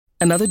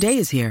Another day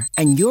is here,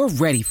 and you're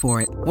ready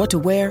for it. What to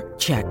wear?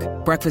 Check.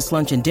 Breakfast,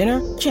 lunch, and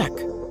dinner? Check.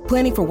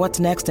 Planning for what's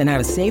next and how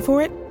to save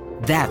for it?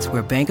 That's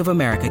where Bank of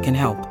America can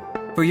help.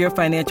 For your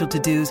financial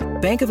to-dos,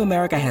 Bank of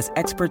America has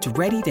experts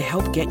ready to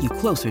help get you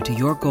closer to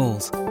your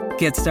goals.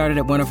 Get started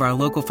at one of our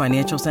local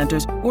financial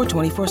centers or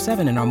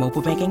 24/7 in our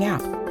mobile banking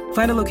app.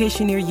 Find a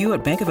location near you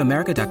at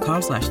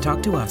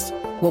bankofamerica.com/talktous.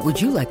 What would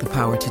you like the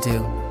power to do?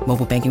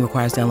 Mobile banking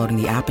requires downloading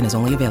the app and is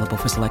only available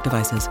for select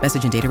devices.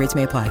 Message and data rates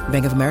may apply.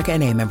 Bank of America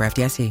N.A., member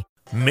FDIC.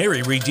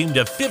 Mary redeemed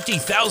a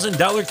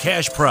 $50,000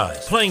 cash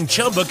prize playing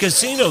Chumba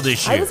Casino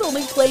this year. I was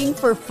only playing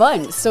for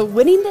fun, so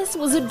winning this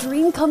was a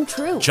dream come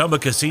true. Chumba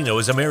Casino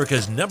is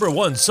America's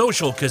 #1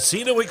 social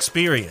casino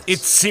experience.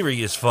 It's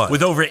serious fun.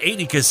 With over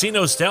 80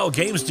 casino-style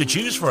games to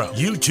choose from,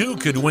 you too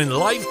could win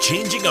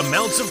life-changing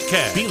amounts of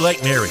cash. Be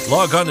like Mary.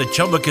 Log on to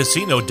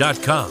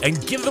ChumbaCasino.com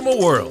and give them a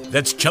whirl.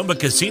 That's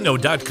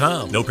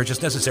ChumbaCasino.com. No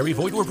purchase necessary.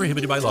 Void where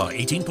prohibited by law.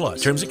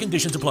 18+. Terms and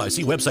conditions apply.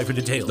 See website for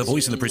details. The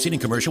voice in the preceding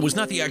commercial was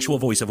not the actual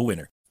voice of a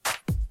winner.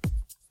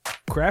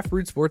 Craft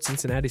Brewed Sports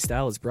Cincinnati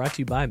Style is brought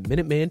to you by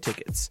Minuteman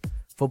Tickets.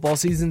 Football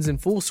season's in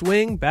full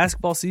swing.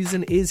 Basketball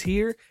season is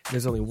here. And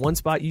there's only one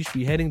spot you should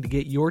be heading to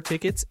get your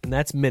tickets, and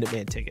that's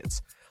Minuteman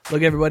Tickets.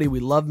 Look, everybody, we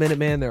love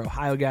Minuteman. They're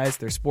Ohio guys.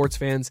 They're sports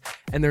fans,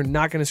 and they're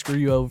not going to screw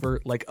you over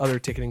like other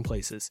ticketing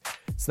places.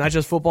 It's not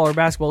just football or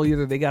basketball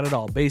either. They got it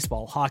all.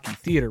 Baseball, hockey,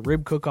 theater,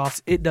 rib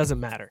cook-offs. It doesn't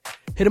matter.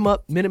 Hit them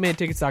up,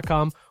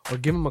 MinutemanTickets.com, or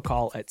give them a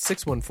call at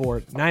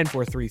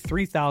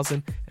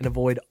 614-943-3000 and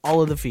avoid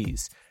all of the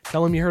fees.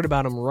 Tell them you heard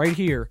about them right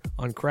here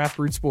on Craft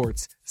Brewed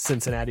Sports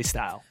Cincinnati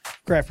Style.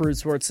 Craft Brewed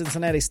Sports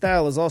Cincinnati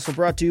Style is also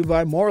brought to you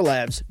by More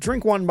Labs.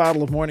 Drink one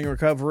bottle of morning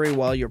recovery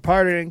while you're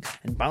partying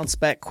and bounce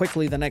back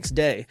quickly the next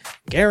day.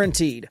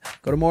 Guaranteed.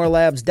 Go to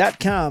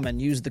morelabs.com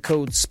and use the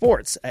code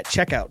SPORTS at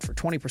checkout for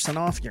 20%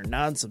 off your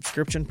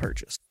non-subscription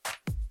purchase.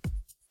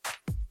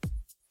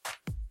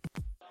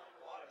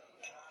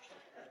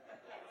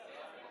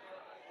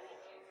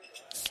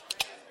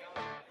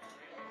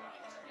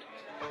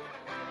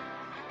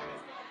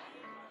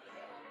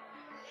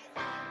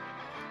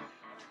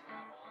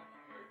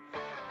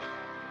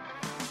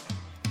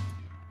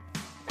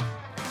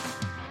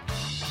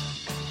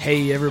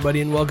 Hey,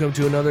 everybody, and welcome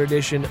to another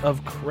edition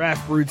of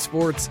Craft Brewed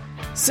Sports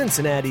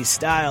Cincinnati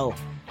Style.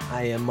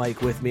 I am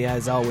Mike. With me,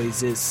 as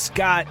always, is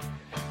Scott.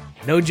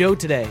 No Joe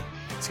today.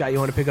 Scott, you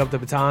want to pick up the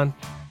baton?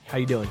 How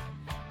you doing?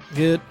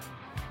 Good.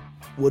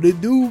 What it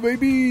do,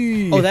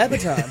 baby? Oh, that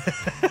baton.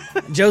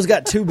 Joe's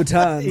got two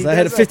batons. I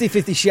had a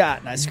 50-50 shot,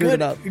 and I screwed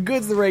it up.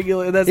 Good's the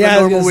regular. That's the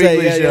normal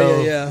weekly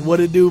show. Yeah.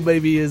 What it do,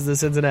 baby, is the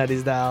Cincinnati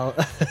Style.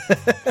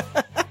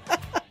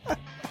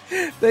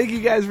 Thank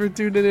you guys for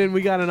tuning in.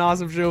 We got an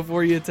awesome show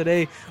for you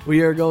today.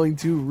 We are going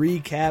to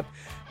recap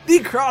the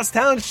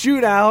Crosstown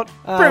Shootout.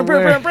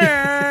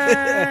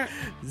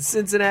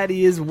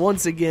 Cincinnati is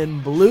once again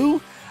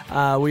blue.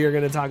 We are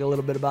going to talk a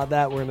little bit about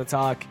that. We're going to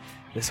talk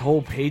this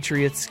whole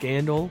Patriots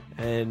scandal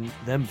and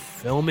them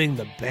filming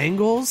the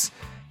Bengals.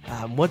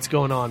 What's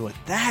going on with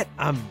that?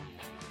 I'm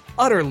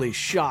utterly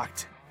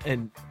shocked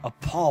and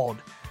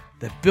appalled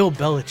that Bill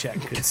Belichick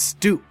could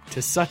stoop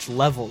to such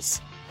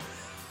levels.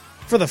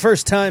 For the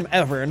first time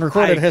ever in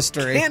recorded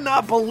history. I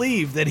cannot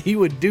believe that he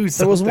would do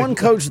something. There was one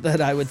coach that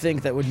I would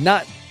think that would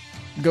not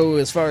go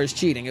as far as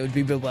cheating. It would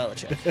be Bill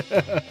Belichick.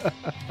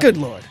 Good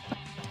Lord.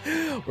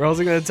 We're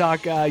also going to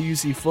talk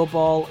UC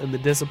football and the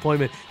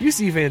disappointment.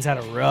 UC fans had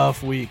a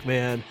rough week,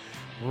 man.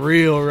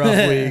 Real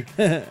rough week.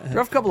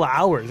 Rough couple of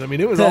hours. I mean,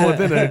 it was all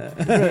within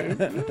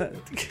a...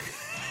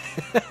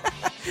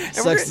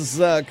 Sucks to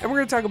suck. And we're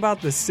going to talk about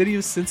the city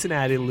of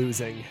Cincinnati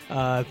losing,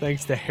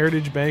 thanks to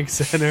Heritage Bank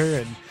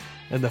Center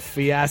and the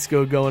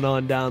fiasco going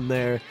on down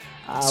there.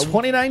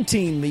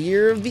 2019, the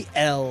year of the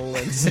L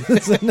in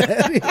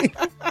Cincinnati.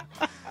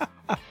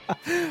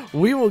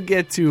 We will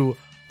get to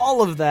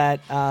all of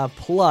that,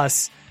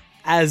 plus,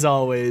 as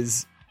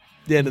always,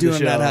 the end of the show.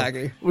 Doing that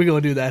hockey. We're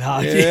going to do that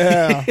hockey.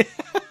 Yeah.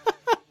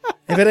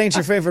 If it ain't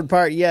your favorite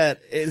part yet,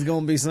 it's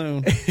going to be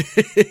soon.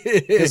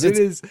 Because it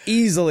is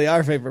easily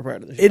our favorite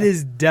part of the show. It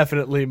is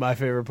definitely my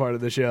favorite part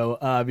of the show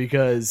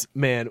because,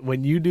 man,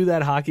 when you do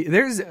that hockey,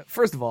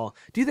 first of all,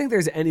 do you think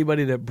there's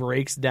anybody that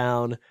breaks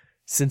down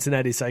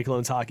Cincinnati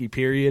Cyclones hockey,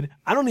 period?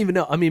 I don't even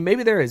know. I mean,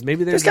 maybe there is.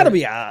 Maybe there's got to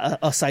be a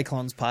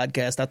Cyclones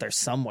podcast out there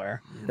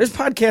somewhere. There's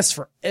podcasts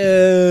for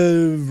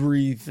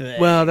everything.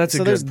 Well, that's a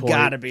good point. So there's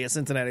got to be a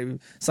Cincinnati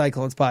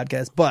Cyclones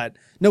podcast, but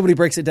nobody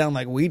breaks it down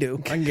like we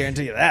do. I can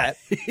guarantee you that.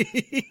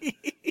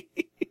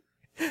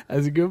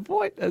 That's a good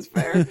point. That's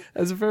fair.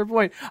 That's a fair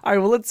point. All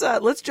right, well,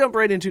 let's jump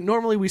right into.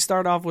 Normally, we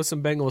start off with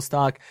some Bengals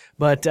talk,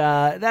 but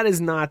that is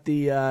not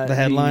the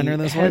headliner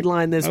this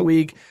headline this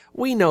week.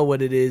 We know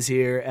what it is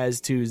here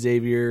as two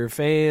Xavier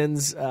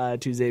fans,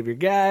 two Xavier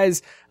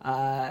guys.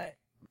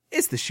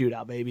 It's the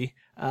shootout, baby.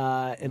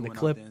 In the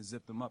clip,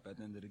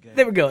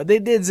 there we go. They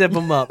did zip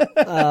them up.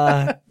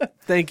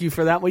 Thank you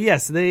for that. Well,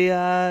 yes, they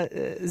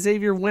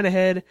Xavier went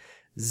ahead,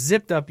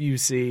 zipped up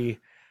UC.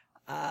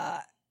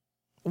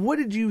 What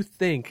did you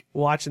think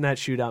watching that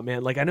shootout,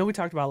 man? Like, I know we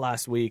talked about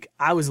last week.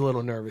 I was a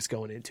little nervous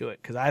going into it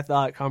because I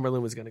thought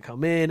Cumberland was going to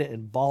come in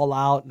and ball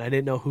out, and I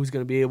didn't know who's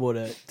going to be able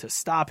to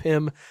stop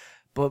him.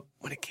 But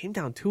when it came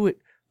down to it,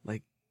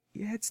 like,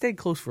 yeah, it stayed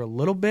close for a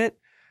little bit,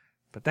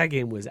 but that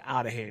game was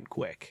out of hand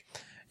quick.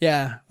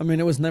 Yeah, I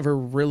mean, it was never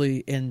really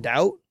in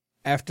doubt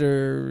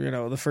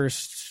after, the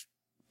first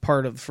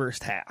part of the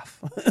first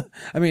half.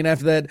 I mean,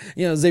 after that,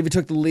 Xavier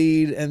took the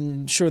lead,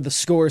 and sure, the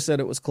score said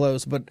it was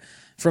close, but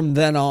from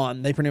then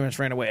on, they pretty much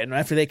ran away. And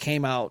after they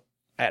came out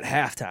at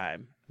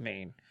halftime, I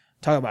mean,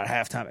 talk about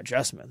halftime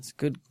adjustments.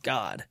 Good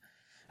God.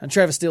 And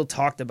Travis Steele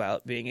talked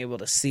about being able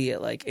to see it,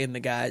 like, in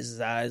the guys'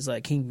 eyes.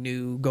 Like, he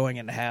knew going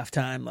into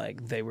halftime,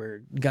 like, they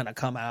were going to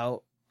come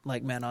out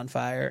like men on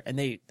fire. And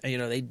they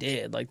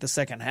did. Like, the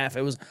second half,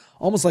 it was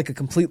almost like a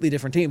completely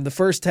different team. The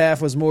first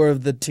half was more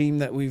of the team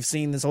that we've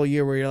seen this whole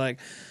year where you're like,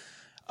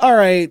 all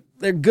right,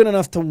 they're good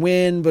enough to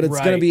win, but it's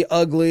going to be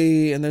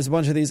ugly, and there's a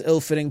bunch of these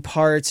ill-fitting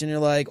parts, and you're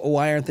like, oh,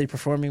 why aren't they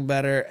performing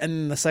better? And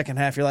in the second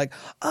half, you're like,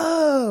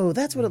 oh,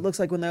 that's what it looks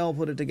like when they all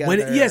put it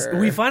together. Yes,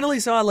 we finally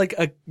saw like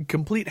a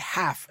complete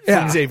half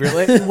from Xavier.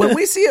 Like, when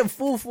we see a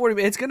full 40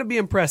 minutes, it's going to be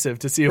impressive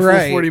to see a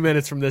full 40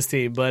 minutes from this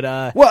team. But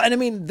well, and I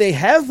mean, they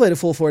have played a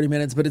full 40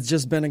 minutes, but it's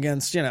just been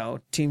against,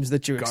 teams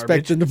that you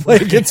expect them to play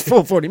against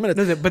full 40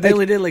 minutes. But they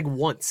only did like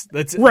once.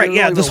 That's right,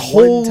 yeah, this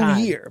whole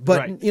year.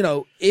 But,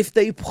 right. If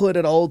they put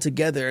it all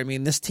together, I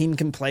mean, this team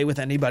can play with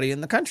anybody in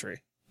the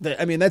country.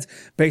 I mean, that's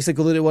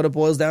basically what it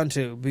boils down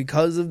to.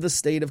 Because of the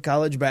state of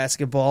college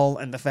basketball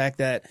and the fact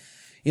that,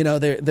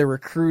 they're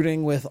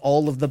recruiting with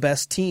all of the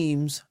best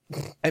teams.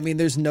 I mean,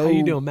 there's no... How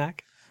you doing,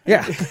 Mac?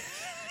 Yeah.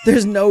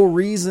 There's no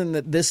reason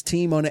that this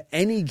team on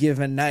any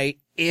given night,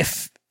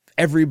 if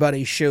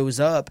everybody shows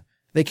up,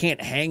 they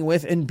can't hang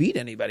with and beat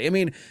anybody. I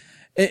mean,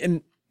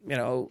 and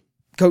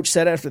Coach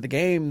said after the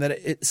game that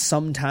it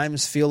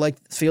sometimes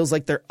feels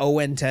like they're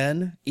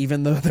 0-10,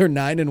 even though they're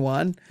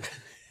 9-1.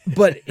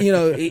 But,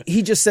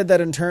 he just said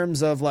that in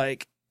terms of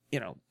like,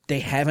 they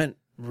haven't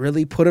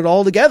really put it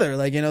all together.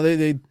 Like,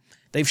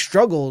 they've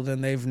struggled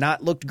and they've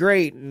not looked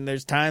great. And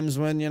there's times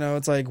when,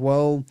 it's like,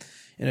 well,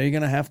 you're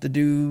going to have to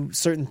do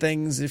certain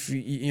things if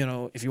you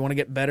want to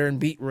get better and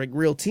beat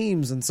real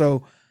teams. And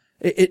so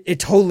it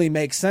totally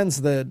makes sense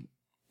that,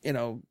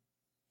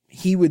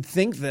 he would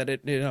think that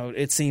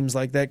it seems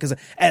like that. Cause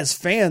as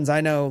fans,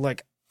 I know,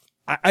 like,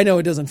 I know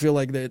it doesn't feel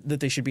like that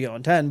they should be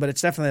 0-10, but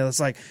it's definitely, it's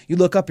like you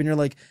look up and you're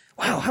like,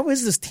 wow, how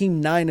is this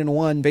team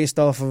 9-1 based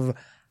off of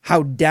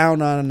how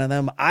down on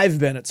them I've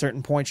been at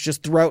certain points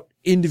just throughout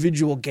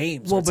individual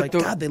games. Well, it's like,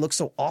 God, they look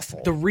so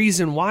awful. The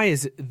reason why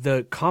is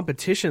the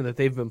competition that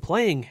they've been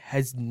playing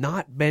has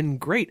not been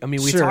great. I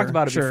mean, we talked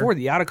about it before.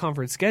 The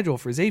out-of-conference schedule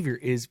for Xavier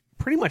is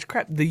pretty much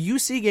crap. The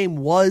UC game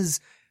was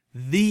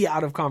the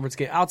out-of-conference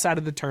game outside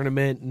of the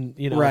tournament,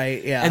 and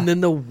right, yeah. And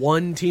then the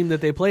one team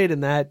that they played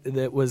in that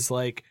was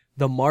like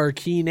the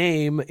marquee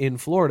name in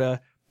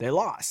Florida, they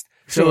lost.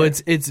 So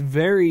it's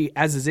very,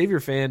 as a Xavier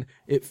fan,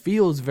 it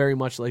feels very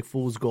much like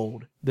fool's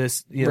gold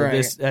this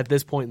at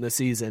this point in the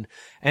season.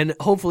 And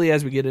hopefully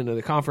as we get into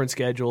the conference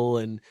schedule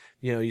and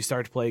you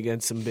start to play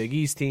against some Big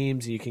East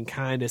teams, you can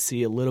kind of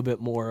see a little bit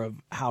more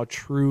of how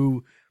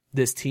true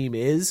this team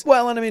is.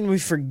 Well, and I mean, we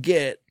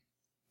forget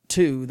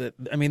too that,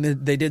 I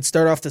mean, they did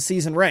start off the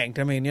season ranked.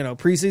 I mean,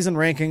 preseason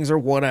rankings or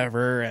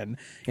whatever, and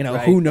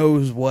right. Who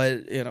knows what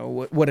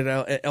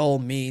it all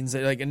means.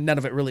 Like, and none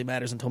of it really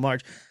matters until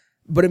March.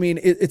 But I mean,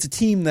 it's a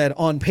team that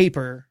on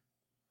paper,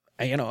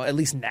 at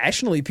least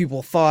nationally,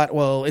 people thought,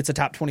 well, it's a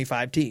top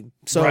 25 team.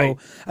 So, right.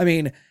 I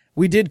mean,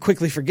 we did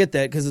quickly forget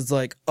that because it's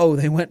like, oh,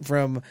 they went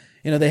from,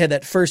 they had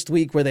that first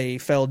week where they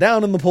fell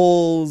down in the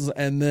polls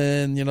and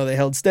then, they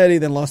held steady,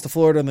 then lost to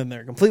Florida, and then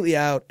they're completely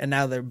out. And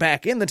now they're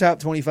back in the top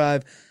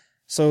 25.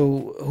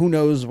 So who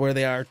knows where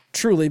they are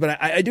truly.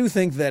 But I do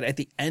think that at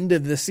the end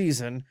of the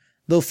season,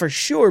 they'll for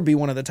sure be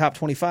one of the top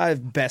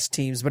 25 best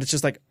teams, but it's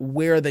just like,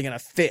 where are they going to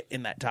fit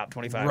in that top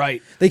 25?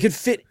 Right. They could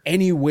fit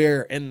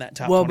anywhere in that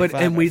top 25.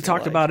 Well, and we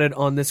talked about it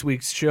on this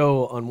week's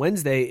show on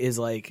Wednesday, is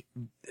like,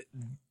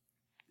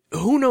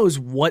 who knows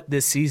what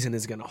this season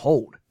is going to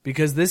hold?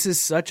 Because this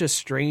is such a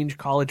strange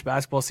college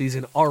basketball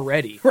season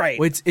already. Right.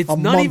 It's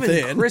not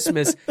even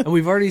Christmas, and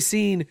we've already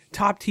seen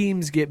top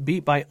teams get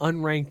beat by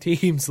unranked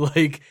teams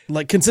like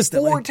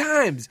consistently 4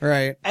 times.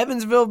 Right.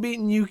 Evansville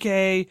beating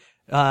UK,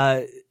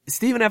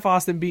 Stephen F.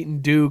 Austin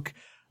beating Duke,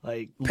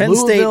 like Penn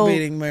Louisville, State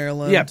beating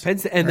Maryland. Yeah, Penn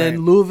State, and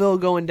then Louisville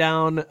going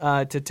down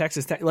to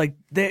Texas Tech. Like,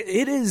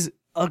 it is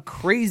a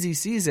crazy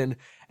season.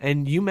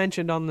 And you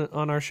mentioned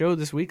on our show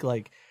this week,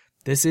 like,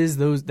 this is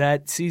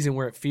that season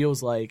where it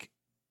feels like,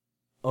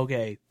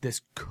 okay,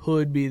 this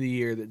could be the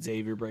year that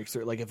Xavier breaks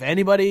through. Like, if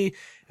anybody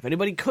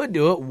could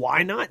do it,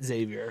 why not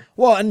Xavier?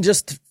 Well, and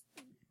just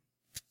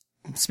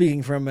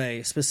speaking from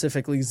a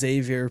specifically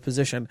Xavier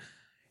position,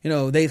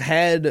 they've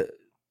had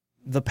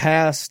the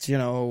past,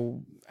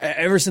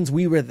 ever since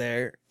we were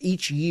there,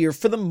 each year,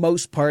 for the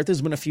most part,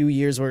 there's been a few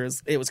years where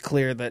it was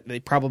clear that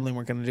they probably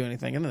weren't going to do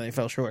anything, and then they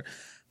fell short.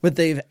 But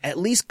they've at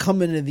least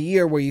come into the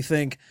year where you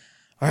think,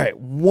 all right,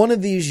 one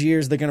of these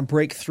years they're going to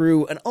break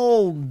through, and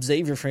all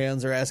Xavier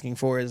fans are asking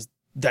for is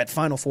that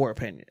Final Four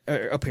appearance.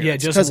 Yeah,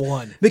 just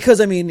one. Because,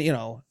 I mean,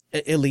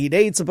 Elite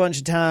Eights a bunch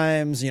of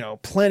times,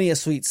 plenty of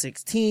Sweet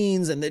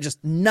 16s, and they're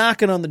just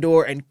knocking on the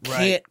door and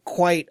can't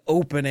quite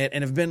open it,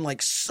 and have been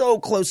like so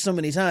close so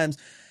many times.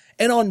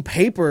 And on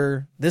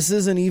paper, this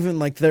isn't even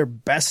like their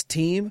best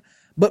team,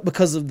 but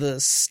because of the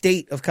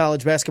state of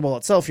college basketball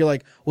itself, you're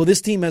like, well,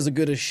 this team has as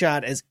good a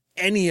shot as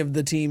any of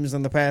the teams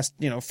in the past,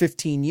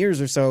 15 years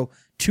or so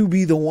to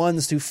be the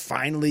ones to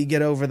finally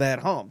get over that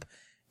hump.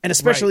 And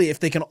especially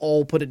if they can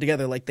all put it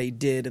together like they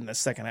did in the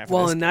second half.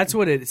 Well, and that's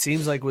what it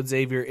seems like with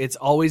Xavier. It's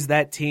always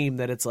that team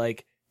that it's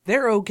like,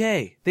 they're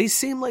okay. They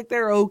seem like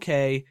they're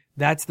okay.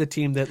 That's the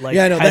team that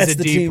has a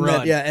deep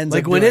run. Ends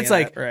like up when it's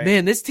like, right.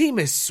 Man, this team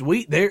is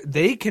sweet.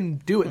 They can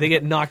do it. They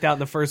get knocked out in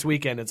the first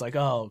weekend. It's like,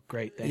 oh,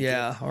 great, thank you.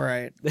 Yeah, all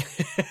right.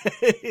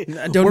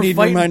 I don't need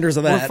reminders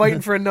of that. We're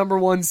fighting for a number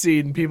 1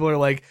 seed, and people are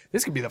like,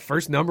 this could be the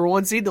first number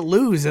 1 seed to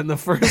lose in the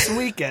first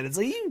weekend. It's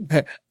like,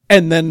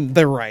 and then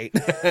they're right.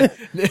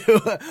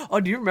 Oh,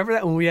 do you remember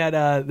that when we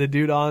had the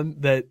dude on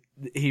that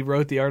he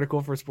wrote the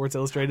article for Sports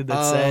Illustrated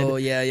that said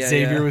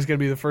Xavier was going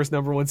to be the first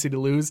number 1 seed to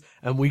lose,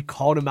 and we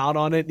called him out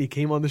on it, and he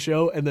came on the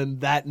show, and then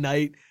that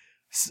night,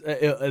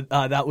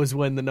 that was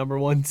when the number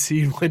 1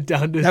 seed went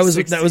down to that was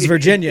 16. That was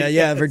Virginia.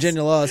 Yeah,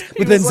 Virginia lost.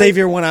 But then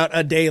Xavier went out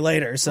a day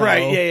later. So.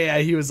 Right, yeah.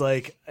 He was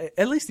like,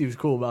 at least he was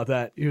cool about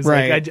that. He was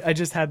like, I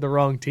just had the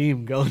wrong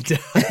team going down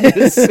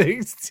to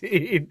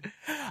 16.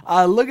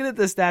 Looking at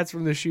the stats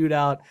from the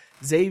shootout,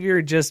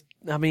 Xavier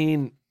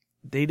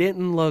they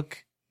didn't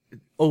look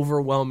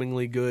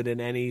overwhelmingly good in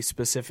any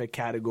specific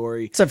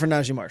category. Except for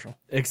Najee Marshall.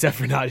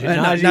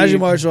 Najee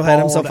Marshall had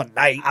himself a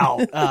night.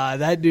 Out.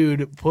 That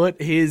dude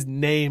put his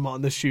name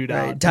on the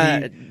shootout.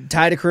 Right.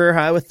 Tied a career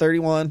high with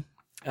 31.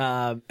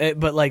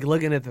 But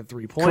looking at the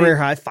 3-point. Career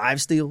high,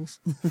 5 steals.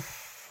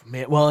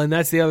 Man, well, and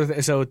that's the other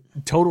thing. So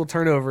total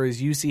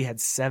turnovers, UC had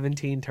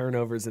 17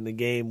 turnovers in the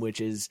game, which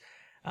is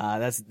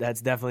that's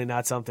definitely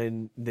not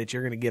something that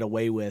you're going to get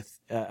away with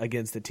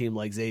against a team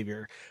like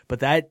Xavier.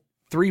 But that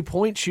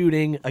 3-point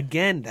shooting,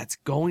 again, that's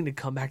going to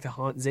come back to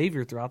haunt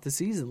Xavier throughout the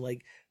season.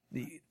 Like,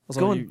 it's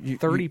going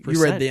 30%.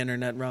 You read the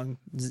internet wrong.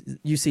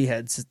 UC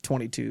had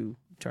 22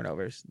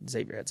 turnovers.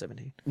 Xavier had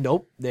 17.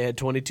 Nope. They had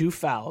 22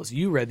 fouls.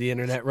 You read the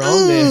internet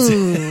wrong.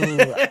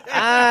 Hey,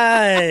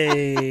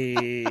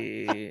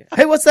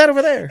 what's that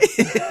over there?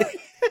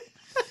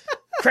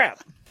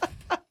 Crap.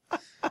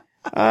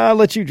 I'll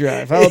let you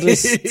drive. I'll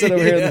just sit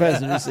over here in the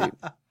passenger seat.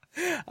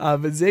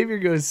 But Xavier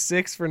goes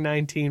 6 for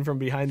 19 from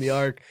behind the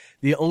arc.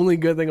 The only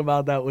good thing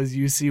about that was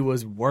UC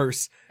was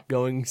worse,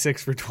 going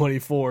 6 for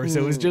 24. So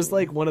it was just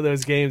like one of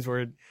those games where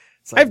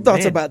it's like, I have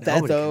thoughts about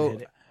that, though.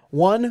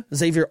 One,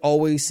 Xavier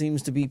always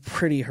seems to be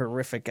pretty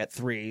horrific at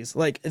threes.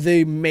 Like,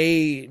 they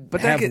may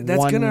have that's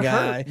one gonna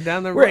guy. hurt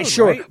down the road, right,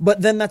 sure. right?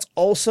 But then that's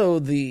also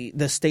the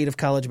state of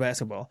college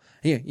basketball.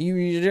 Yeah,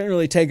 you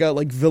generally take out,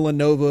 like,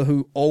 Villanova,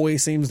 who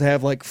always seems to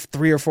have, like,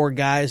 3 or 4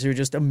 guys who are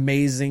just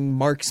amazing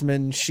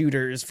marksman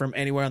shooters from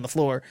anywhere on the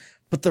floor.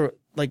 But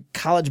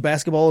college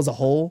basketball as a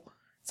whole,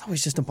 it's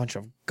always just a bunch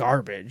of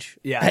garbage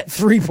at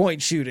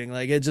 3-point shooting.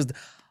 Like, it's just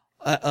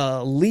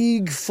a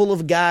league full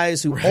of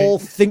guys who all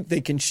think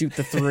they can shoot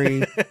the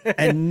 3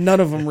 and none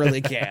of them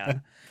really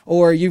can.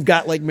 Or you've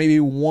got like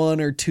maybe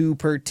 1 or 2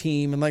 per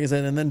team. And like I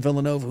said, and then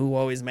Villanova, who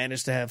always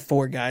managed to have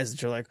 4 guys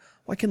that you're like,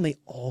 why can they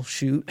all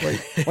shoot?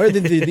 Like, why are they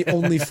the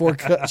only 4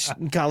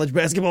 college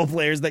basketball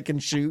players that can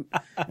shoot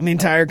in the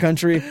entire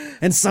country?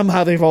 And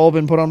somehow they've all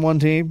been put on one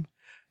team.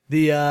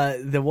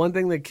 The one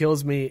thing that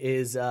kills me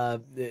is,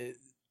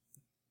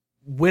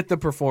 with the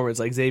performance,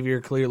 like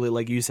Xavier clearly,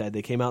 like you said,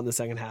 they came out in the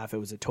second half. It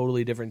was a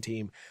totally different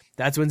team.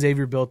 That's when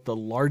Xavier built the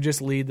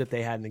largest lead that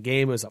they had in the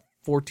game. It was a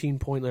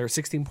 14-point or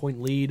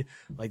 16-point lead.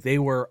 Like, they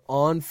were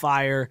on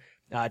fire.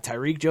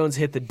 Tyreek Jones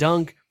hit the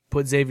dunk,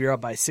 put Xavier up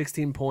by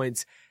 16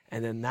 points.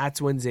 And then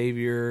that's when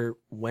Xavier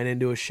went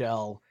into a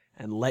shell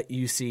and let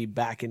UC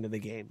back into the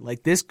game.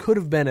 Like, this could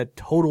have been a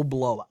total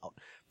blowout.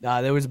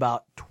 There was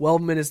about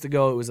 12 minutes to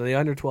go. It was the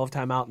under 12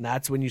 timeout, and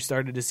that's when you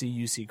started to see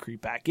UC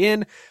creep back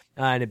in,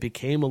 and it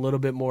became a little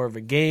bit more of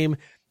a game.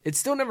 It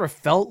still never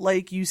felt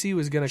like UC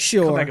was going to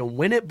come back and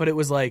win it, but it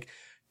was like,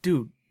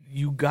 dude,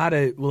 you got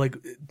to, like,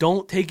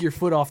 don't take your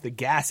foot off the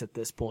gas at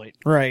this point.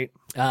 Right.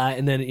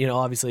 And then,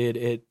 obviously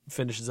it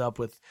finishes up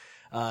with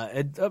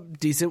a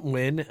decent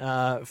win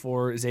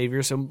for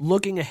Xavier. So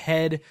looking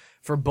ahead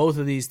for both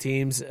of these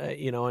teams,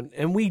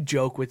 and we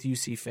joke with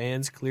UC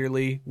fans.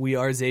 Clearly, we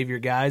are Xavier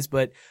guys,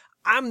 but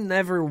I'm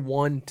never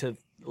one to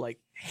like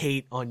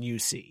hate on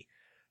UC.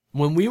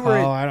 When we were,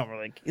 I don't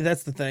really.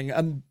 That's the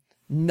thing.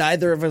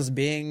 Neither of us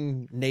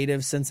being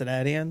native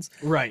Cincinnatians,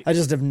 right? I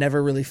just have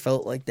never really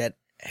felt like that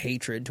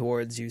hatred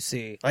towards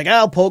UC. Like,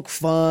 I'll poke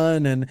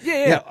fun and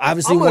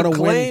obviously want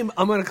to win.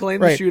 I'm going to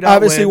claim the shootout.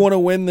 Obviously want to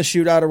win the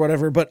shootout or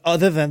whatever. But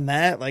other than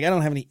that, like, I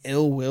don't have any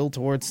ill will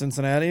towards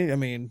Cincinnati. I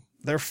mean,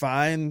 they're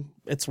fine.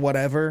 It's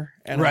whatever.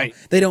 And right.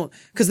 They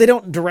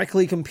don't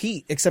directly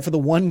compete except for the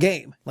one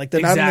game. Like,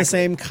 they're not in the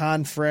same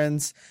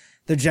conference.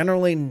 they're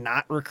generally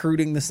not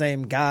recruiting the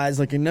same guys.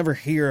 Like, you never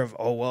hear of,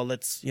 oh, well,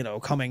 it's,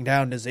 coming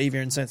down to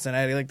Xavier and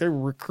Cincinnati. Like, they're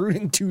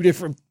recruiting two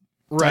different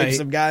types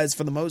of guys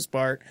for the most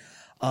part.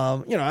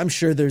 I'm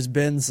sure there's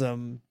been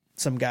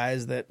some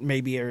guys that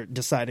maybe are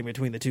deciding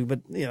between the two, but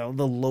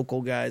the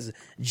local guys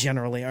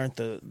generally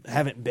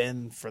haven't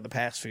been for the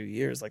past few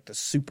years, like the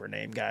super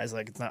name guys.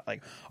 Like, it's not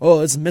like,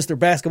 oh, it's Mr.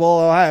 Basketball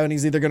Ohio and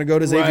he's either going to go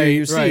to Xavier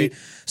or UC. Right.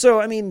 So,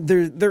 I mean,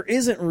 there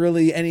isn't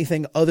really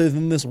anything other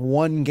than this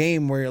one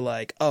game where you're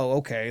like, oh,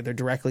 okay, they're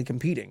directly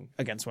competing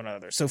against one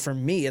another. So for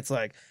me, it's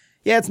like,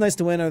 yeah, it's nice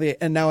to win,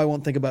 and now I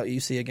won't think about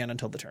UC again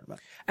until the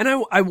tournament. And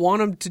I want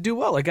them to do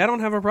well. Like, I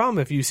don't have a problem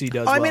if UC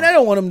does well. I mean, I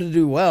don't want them to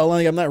do well.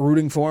 Like, I'm not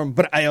rooting for them,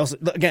 but I also,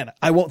 again,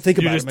 I won't think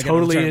about them again.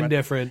 You're just totally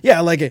indifferent.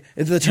 Yeah, like, if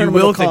the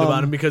tournament you will think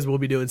about them because we'll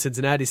be doing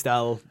Cincinnati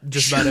style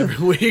just about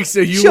every week. So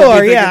you sure, will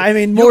be thinking, yeah. I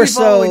mean, more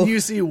so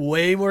UC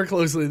way more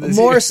closely this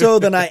more year. so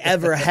than I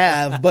ever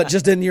have. But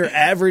just in your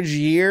average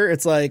year,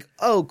 it's like,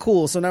 oh,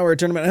 cool. So now we're a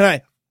tournament,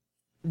 and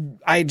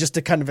I just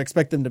to kind of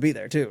expect them to be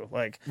there too.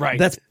 Like, right.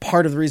 That's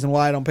part of the reason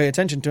why I don't pay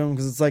attention to them,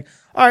 because it's like,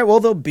 all right, well,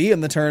 they'll be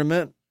in the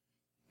tournament,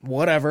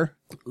 whatever.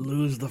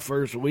 Lose the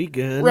first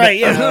weekend, right?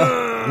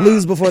 Yeah,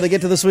 lose before they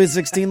get to the Sweet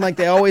 16 like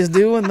they always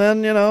do, and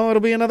then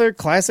it'll be another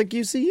classic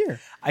UC year.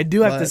 I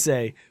do have to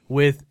say,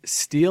 with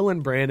Steele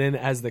and Brandon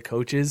as the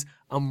coaches,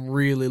 I'm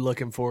really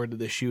looking forward to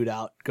the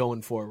shootout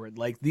going forward.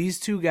 Like, these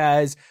two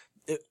guys,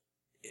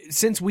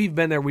 since we've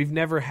been there, we've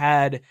never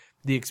had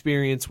the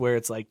experience where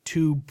it's like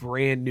two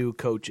brand new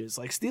coaches.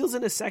 Like, Steele's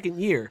in his second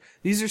year.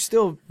 These are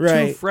still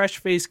two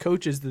fresh-faced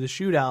coaches to the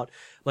shootout.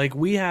 Like,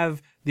 we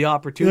have the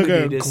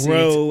opportunity to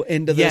grow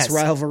into this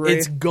rivalry.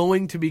 It's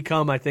going to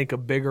become, I think, a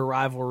bigger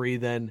rivalry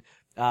than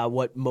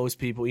what most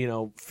people,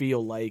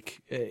 feel like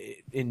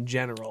in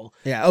general.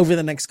 Yeah, over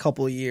the next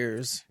couple of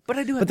years. But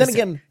I do have But then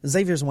again,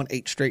 Xavier's won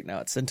 8 straight now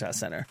at Cintas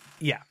Center.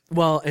 Yeah.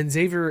 Well, and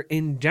Xavier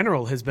in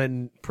general has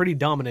been pretty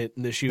dominant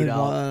in the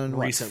shootout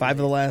recently. 5 of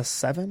the last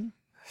 7?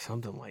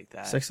 Something like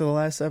that. 6 of the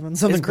last 7?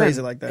 Something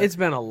crazy like that. It's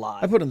been a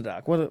lot. I put it in the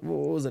doc. What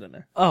was it in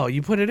there? Oh,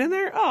 you put it in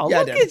there? Oh,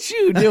 yeah, look at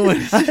you doing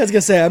I was going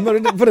to say, I'm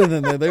going to put it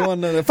in there. They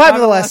won 5 of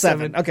the last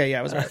 7. Okay, yeah,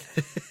 I was right.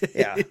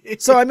 Yeah.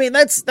 So, I mean,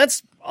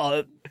 that's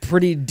a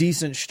pretty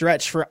decent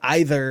stretch for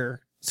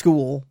either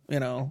school,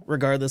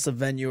 regardless of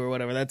venue or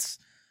whatever. That's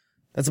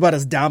about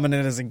as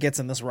dominant as it gets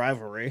in this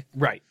rivalry.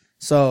 Right.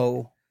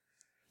 So,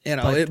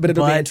 but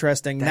it'll be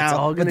interesting. That's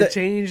all going to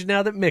change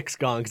now that Mick's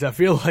gone, because I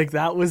feel like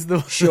that was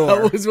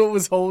that was what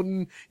was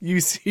holding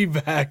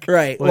UC back.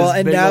 Right. Well,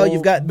 and now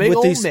you've got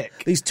with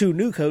these two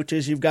new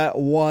coaches. You've got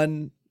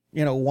one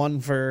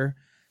for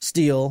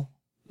Steele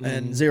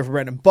and 0 for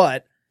Brandon,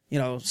 but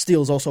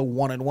Steele's also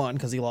 1-1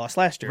 because he lost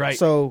last year. Right.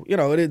 So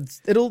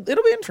it'll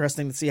be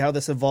interesting to see how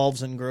this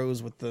evolves and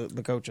grows with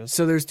the coaches.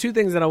 So there's 2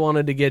 things that I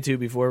wanted to get to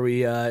before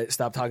we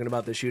stop talking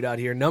about the shootout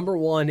here. Number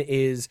one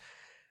is,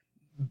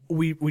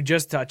 we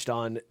just touched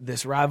on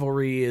this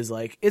rivalry is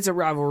like, it's a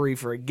rivalry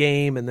for a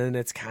game, and then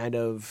it's kind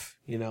of,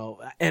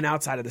 and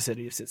outside of the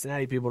city of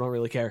Cincinnati, people don't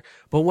really care.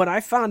 But what I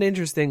found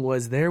interesting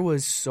was there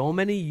was so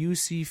many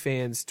UC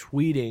fans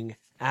tweeting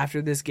after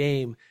this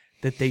game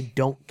that they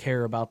don't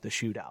care about the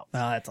shootout.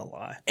 Oh, that's a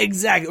lie.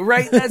 Exactly.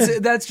 Right.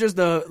 That's just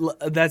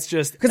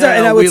because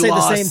I would say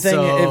the same thing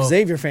if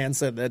Xavier fans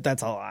said that.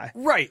 That's a lie.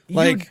 Right.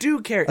 Like, you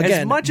do care again,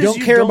 as much you as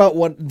don't care about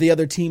what the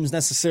other team's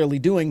necessarily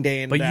doing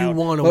day in but day out. You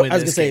want to win. I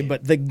was this gonna say, game.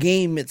 but the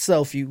game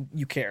itself, you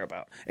care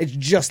about. It's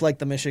just like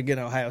the Michigan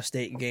Ohio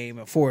State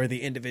game for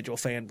the individual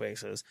fan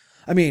bases.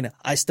 I mean,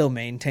 I still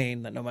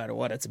maintain that no matter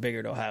what, it's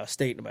bigger to Ohio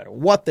State, no matter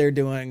what they're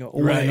doing,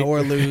 win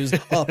or lose,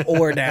 up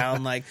or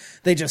down. Like,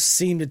 they just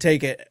seem to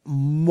take it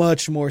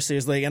much more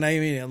seriously. And I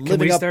mean,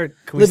 living up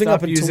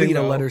in using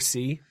Toledo, the letter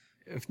C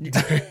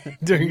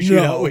during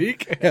shootout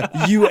week?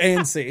 Yeah, U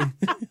and C.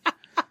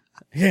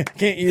 Yeah,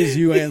 can't use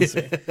U and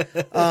C.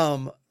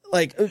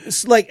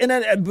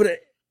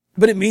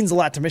 But it means a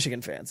lot to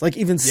Michigan fans. Like,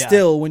 even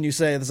still, when you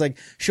say it's like,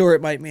 sure,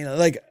 it might mean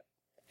like,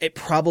 it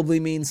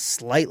probably means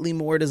slightly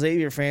more to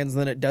Xavier fans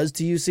than it does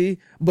to UC.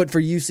 But for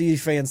UC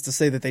fans to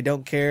say that they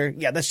don't care,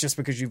 yeah, that's just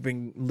because you've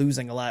been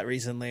losing a lot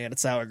recently and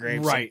it's sour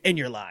grapes. Right. And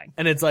you're lying.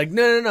 And it's like,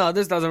 no,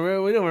 this doesn't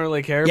really, we don't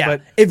really care. Yeah.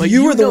 But if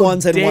you were the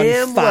ones that won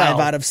 5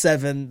 well, out of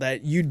 7,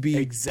 that you'd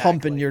be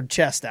pumping your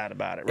chest out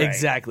about it, right?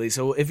 Exactly.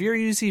 So if you're a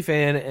UC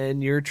fan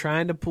and you're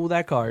trying to pull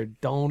that card,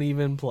 don't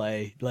even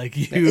play. Like,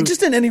 you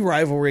just in any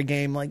rivalry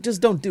game, like,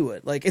 just don't do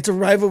it. Like, it's a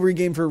rivalry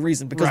game for a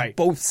reason, because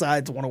both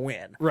sides want to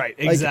win. Right.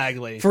 Like,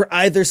 exactly. For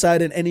either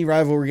side in any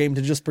rivalry game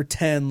to just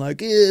pretend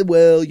like,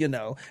 well,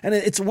 and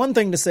it's one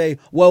thing to say,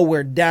 well,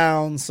 we're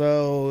down,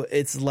 so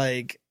it's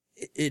like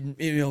it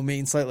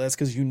means slightly less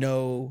because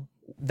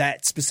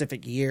that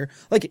specific year.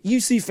 Like,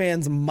 UC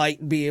fans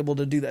might be able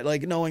to do that,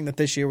 like, knowing that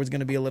this year was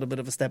going to be a little bit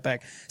of a step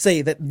back.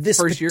 Say that this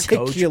first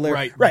particular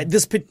year coach,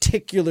 this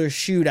particular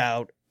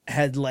shootout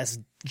had less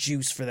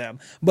juice for them.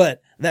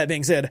 But that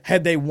being said,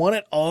 had they won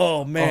it,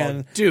 oh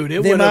man, dude,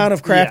 the amount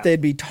of crap they'd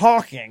be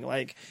talking,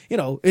 like,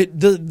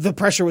 the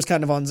pressure was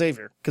kind of on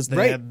Xavier because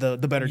they had the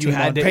better team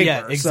on paper.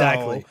 Yeah,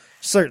 exactly. So,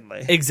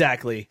 certainly.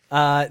 Exactly.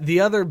 The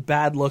other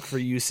bad look for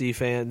UC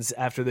fans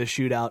after this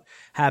shootout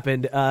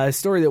happened, a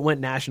story that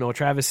went national.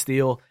 Travis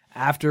Steele,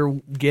 after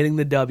getting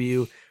the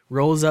W,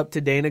 rolls up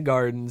to Dana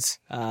Gardens,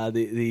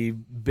 the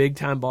big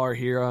time bar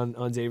here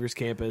on Xavier's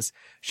campus,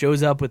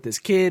 shows up with this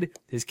kid.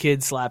 His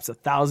kid slaps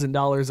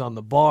 $1,000 on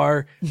the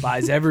bar,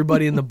 buys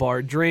everybody in the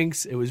bar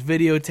drinks. It was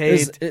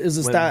videotaped. Is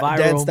his went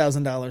viral. dad's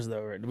 $1,000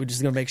 though? Or we're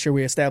just gonna make sure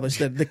we establish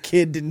that the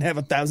kid didn't have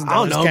 $1,000. I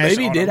don't know. Cash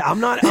Maybe he on did. him. I'm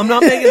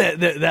not making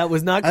it. That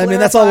was not. I mean,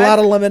 that's a lot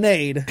of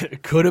lemonade.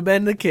 Could have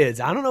been the kids.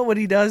 I don't know what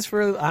he does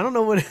for. I don't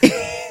know what.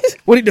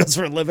 What he does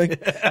for a living.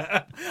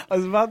 I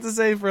was about to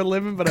say for a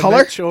living, but Color? I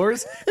meant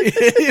chores.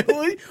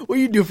 What do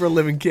you do for a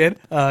living, kid?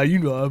 I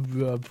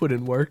put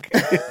in work.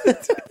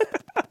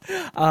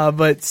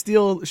 But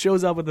Steele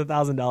shows up with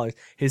 $1,000.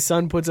 His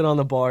son puts it on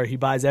the bar. He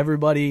buys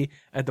everybody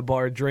at the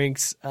bar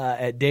drinks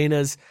at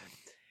Dana's.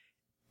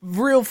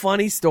 Real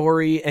funny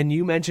story, and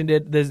you mentioned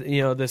it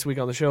this week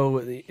on the show.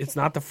 It's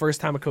not the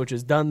first time a coach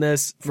has done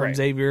this from Right.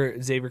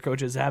 Xavier. Xavier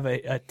coaches have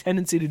a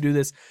tendency to do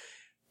this.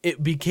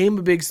 It became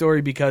a big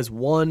story because,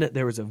 one,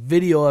 there was a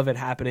video of it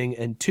happening,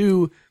 and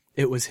two,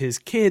 it was his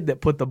kid that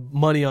put the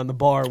money on the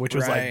bar, which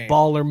was like, Right.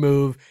 baller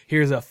move.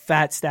 Here's a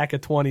fat stack of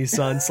 20s,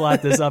 son.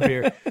 Slap this up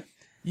here.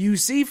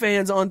 UC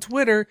fans on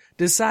Twitter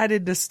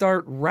decided to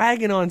start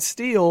ragging on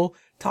Steele,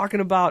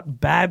 talking about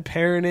bad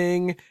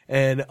parenting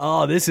and,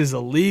 oh, this is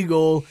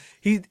illegal.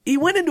 He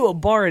went into a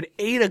bar at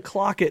 8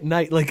 o'clock at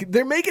night. Like,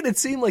 they're making it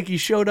seem like he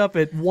showed up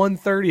at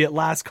 1:30 at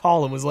last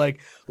call and was like,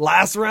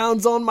 last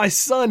round's on my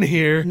son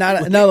here.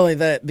 Not only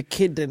that, the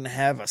kid didn't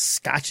have a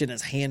scotch in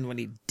his hand when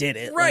he did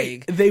it.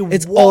 Right. Like, They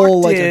it's walked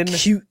all like in, a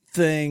cute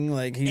thing.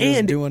 Like he was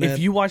and doing if it.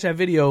 you watch that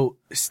video,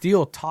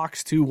 Steele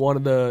talks to one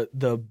of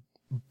the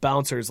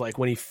bouncers, like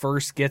when he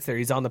first gets there,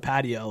 he's on the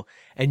patio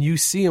and you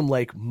see him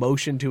like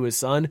motion to his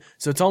son.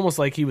 So it's almost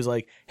like he was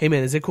like, hey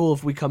man, is it cool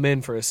if we come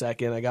in for a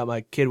second? I got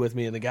my kid with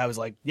me. And the guy was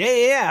like,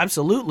 yeah,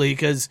 absolutely.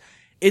 Cause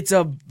it's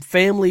a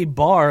family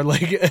bar.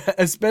 Like,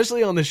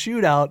 especially on the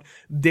shootout,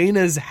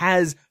 Dana's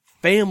has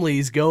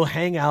families go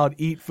hang out,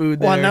 eat food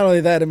there. Well, not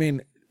only that, I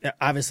mean,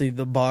 obviously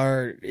the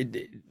bar,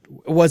 it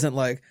wasn't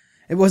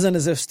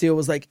as if Steele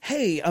was like,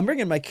 hey, I'm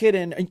bringing my kid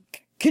in.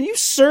 Can you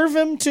serve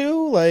him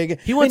too?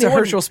 Like he wants a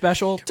Herschel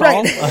special,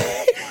 tall.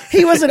 Right.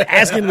 He wasn't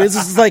asking this.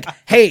 This is like,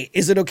 hey,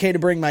 is it okay to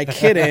bring my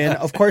kid in?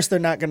 Of course, they're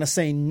not going to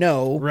say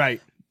no. Right.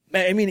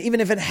 I mean, even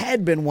if it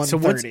had been 1:30.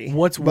 So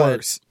what's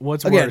worse?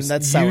 What's again, worse?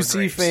 that's sour UC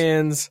grapes.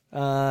 fans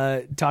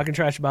talking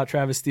trash about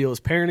Travis Steele's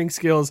parenting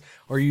skills,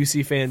 or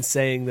UC fans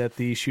saying that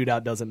the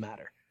shootout doesn't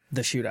matter? The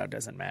shootout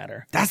doesn't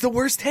matter. That's the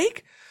worst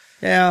take.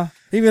 Yeah.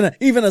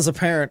 Even as a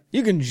parent,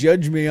 you can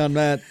judge me on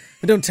that,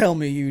 but don't tell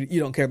me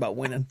you don't care about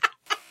winning.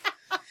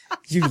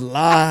 You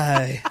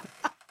lie.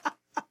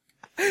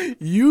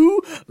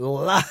 You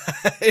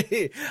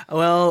lie.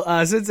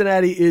 Well,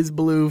 Cincinnati is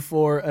blue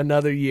for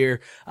another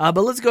year. But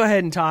let's go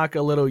ahead and talk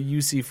a little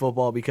UC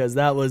football because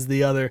that was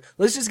the other.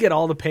 Let's just get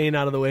all the pain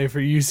out of the way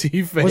for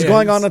UC fans. It was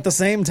going on at the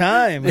same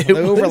time. They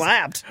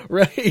overlapped.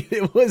 Right.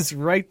 It was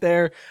right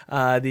there.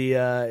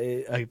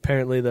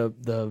 Apparently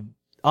the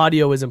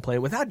audio isn't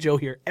playing. Without Joe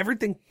here,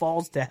 everything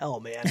falls to hell,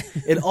 man.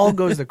 It all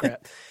goes to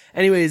crap.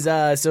 Anyways,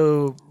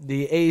 so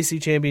the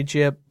AAC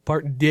championship,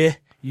 part D,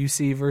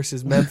 UC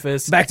versus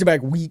Memphis.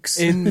 Back-to-back weeks.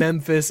 In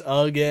Memphis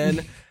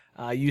again.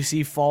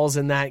 UC falls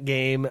in that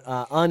game,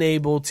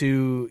 unable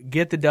to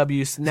get the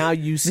W. So now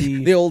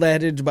UC... The old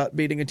adage about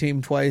beating a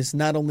team twice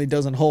not only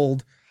doesn't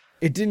hold,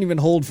 it didn't even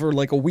hold for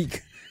like a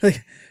week.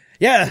 Like,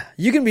 yeah,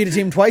 you can beat a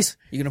team twice.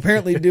 You can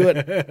apparently do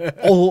it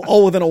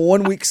all within a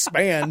 1 week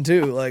span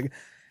too. Like,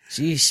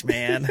 sheesh,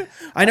 man.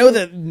 I know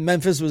that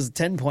Memphis was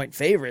 10-point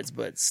favorites,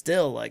 but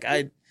still, like,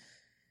 I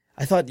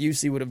thought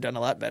UC would have done a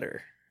lot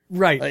better.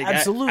 Right, Like,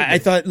 absolutely. I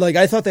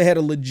thought they had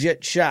a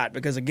legit shot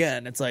because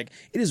again, it's like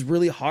it is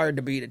really hard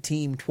to beat a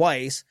team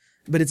twice,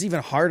 but it's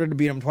even harder to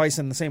beat them twice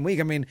in the same week.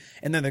 I mean,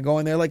 and then they're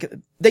going there like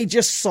they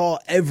just saw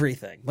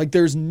everything. Like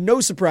there's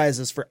no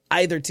surprises for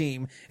either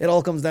team. It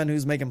all comes down to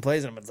who's making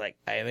plays, and it's like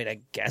I mean,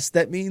 I guess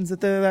that means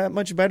that they're that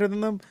much better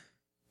than them,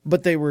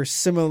 but they were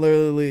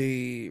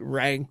similarly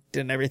ranked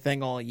and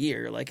everything all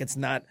year. Like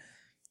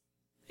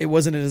it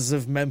wasn't as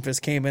if Memphis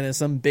came in as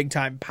some big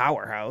time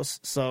powerhouse.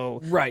 So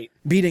right.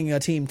 Beating a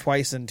team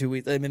twice in 2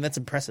 weeks, I mean, that's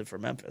impressive for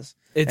Memphis.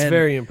 It's And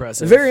very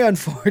impressive. Very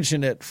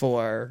unfortunate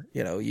for,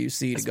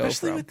 UC to go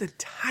Especially from. with the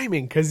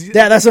timing. Cause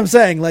Yeah, that's what I'm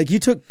saying. Like, you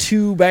took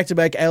 2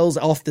 back-to-back L's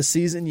off the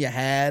season you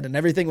had, and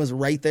everything was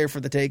right there for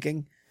the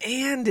taking.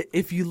 And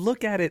if you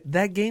look at it,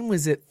 that game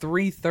was at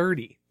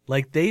 3:30.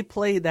 Like they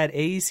played that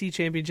AAC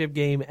championship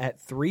game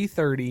at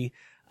 3:30.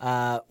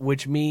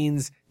 which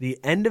means the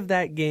end of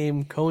that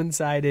game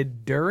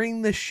coincided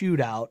during the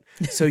shootout.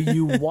 So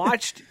you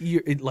watched,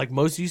 like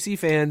most UC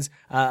fans,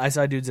 I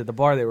saw dudes at the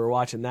bar, they were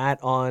watching that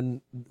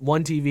on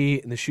one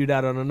TV and the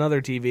shootout on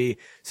another TV.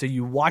 So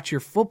you watch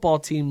your football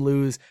team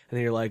lose, and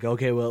then you're like,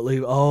 okay, well,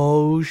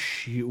 oh,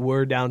 shoot,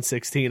 we're down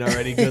 16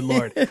 already. Good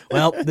Lord.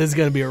 Well, this is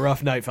going to be a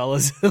rough night,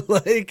 fellas.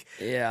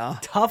 Yeah.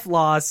 Tough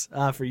loss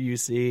for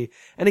UC.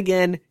 And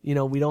again,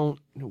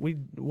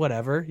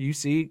 whatever.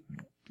 UC,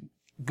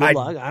 good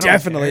luck. I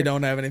definitely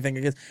don't have anything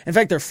against. In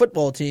fact, their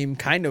football team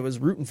kind of was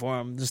rooting for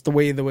them, just the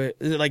way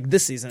like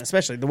this season,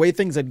 especially the way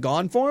things had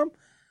gone for them.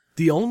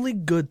 The only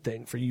good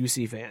thing for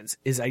UC fans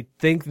is I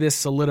think this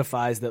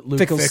solidifies that Luke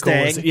Fickle's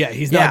Fickle staying.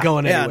 he's not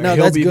going anywhere. No,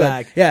 He'll that's be good.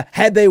 back. Yeah,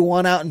 had they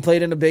won out and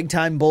played in a big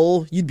time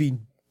bowl, you'd be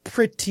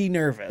pretty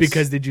nervous.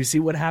 Because did you see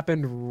what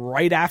happened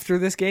right after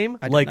this game?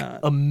 I did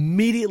not.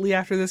 Immediately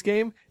after this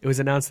game, it was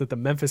announced that the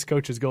Memphis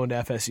coach is going to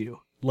FSU.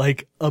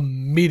 Like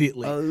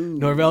immediately. Oh.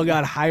 Norvell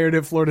got hired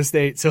at Florida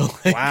State. So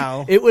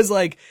wow. It was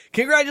like,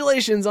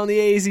 congratulations on the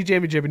AAC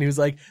championship. And he was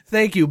like,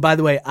 thank you. By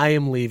the way, I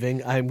am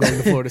leaving. I am going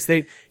to Florida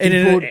State. And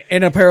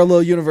in a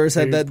parallel universe,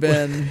 had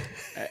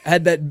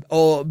that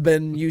all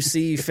been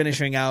UC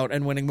finishing out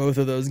and winning both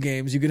of those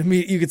games, you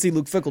could see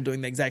Luke Fickle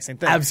doing the exact same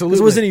thing.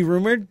 Absolutely. Wasn't he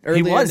rumored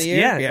earlier He was, in the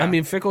year? yeah. I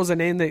mean, Fickle's a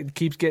name that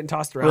keeps getting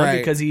tossed around Right.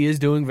 because he is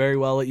doing very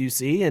well at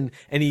UC,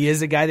 and he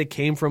is a guy that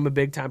came from a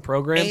big time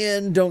program.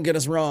 And don't get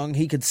us wrong,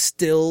 he could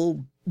still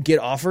get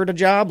offered a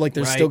job. Like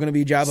there's Right. still going to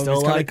be a job of Still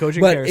his a lot coming. of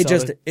coaching But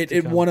carousel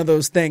it one of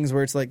those things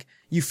where it's like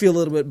you feel a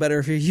little bit better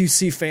if you're a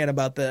UC fan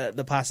about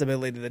the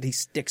possibility that he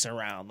sticks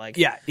around. Like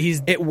Yeah,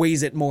 it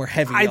weighs it more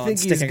heavy. I on think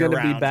he's going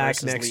to be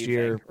back next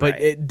year, but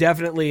Right. it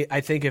definitely,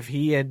 I think if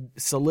he had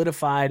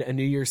solidified a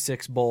New Year's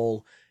Six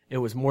bowl, it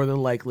was more than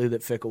likely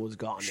that Fickle was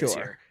gone this Sure.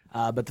 year.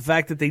 But the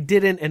fact that they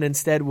didn't and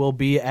instead will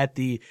be at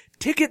the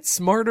Ticket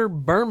Smarter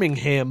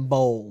Birmingham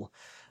Bowl.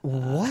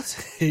 What?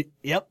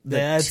 Yep,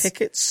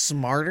 Ticket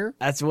Smarter?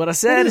 that's what I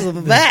said. What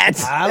is that?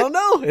 I don't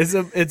know.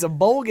 It's a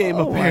bowl game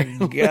Oh my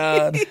apparently.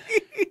 God.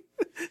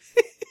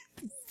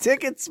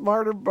 Ticket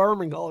Smarter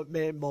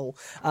Birmingham Bowl.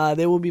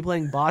 They will be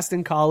playing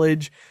Boston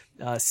College,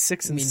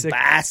 6 I and mean, 6.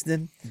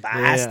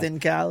 Boston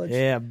College.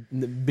 Yeah,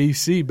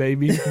 BC,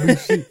 baby.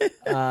 BC.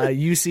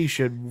 UC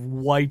should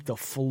wipe the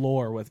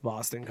floor with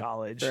Boston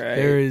College. Right.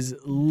 There is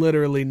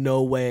literally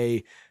no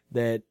way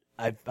that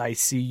I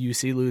see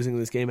UC losing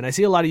this game. And I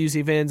see a lot of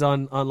UC fans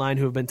online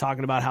who have been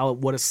talking about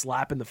what a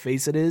slap in the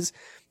face it is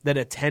that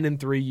a 10-3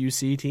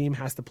 UC team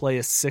has to play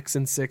a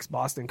 6-6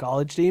 Boston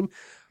College team.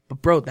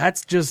 But bro,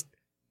 that's just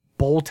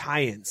bowl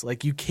tie-ins.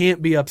 Like, you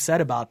can't be upset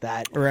about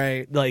that.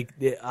 Right. Like,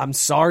 I'm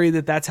sorry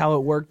that that's how it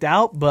worked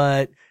out,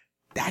 but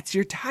that's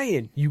your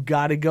tie-in. You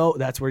gotta go.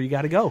 That's where you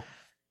gotta go.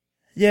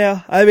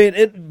 Yeah, I mean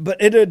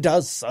it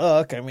does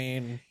suck. I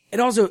mean, It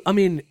also, I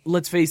mean,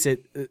 let's face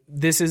it,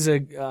 this is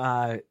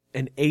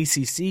an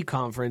ACC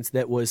conference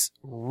that was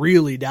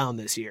really down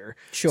this year.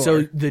 Sure.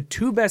 So the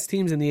two best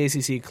teams in the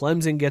ACC,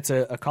 Clemson gets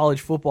a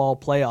college football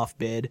playoff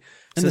bid.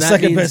 And so the that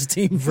second means best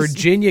team,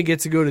 Virginia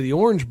gets to go to the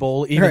Orange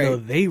Bowl, even Right. though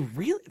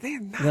they're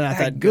not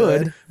that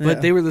good. good. But Yeah.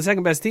 they were the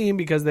second best team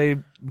because they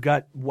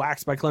got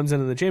waxed by Clemson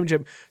in the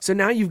championship. So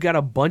now you've got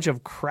a bunch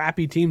of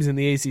crappy teams in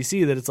the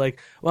ACC that it's like,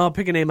 well,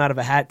 pick a name out of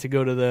a hat to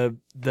go to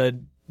the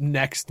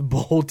next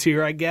bowl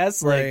tier, I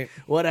guess. Like, Right.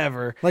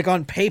 whatever. like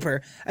on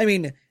paper, I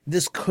mean,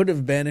 this could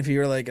have been, if you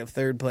were like a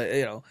third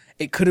play,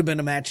 it could have been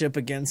a matchup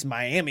against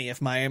Miami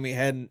if Miami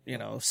hadn't,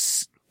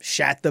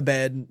 shat the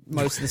bed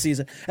most of the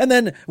season. And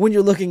then when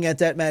you're looking at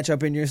that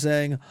matchup and you're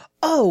saying,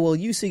 oh, well,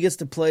 UC gets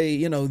to play,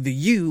 the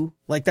U,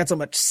 like that's a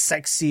much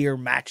sexier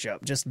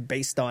matchup just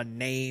based on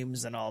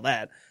names and all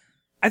that.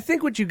 I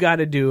think what you got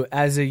to do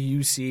as a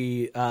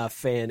UC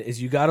fan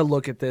is you got to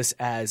look at this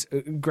as,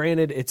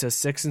 granted, it's a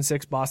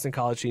 6-6 Boston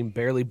College team,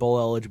 barely bowl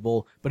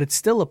eligible, but it's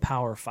still a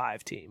Power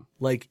 5 team.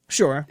 Like,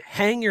 Sure.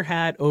 hang your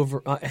hat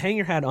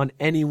on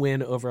any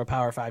win over a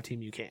Power 5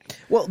 team you can.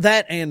 Well,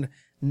 that and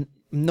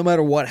no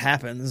matter what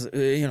happens,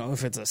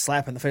 if it's a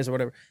slap in the face or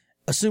whatever,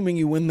 assuming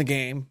you win the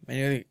game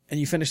and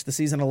you finish the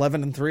season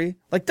 11-3,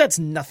 like that's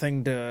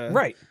nothing to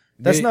Right.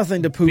 That's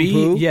nothing to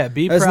poo-poo.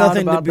 Be That's proud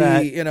nothing about to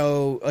be,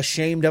 that.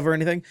 ashamed of or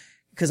anything.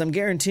 Because I'm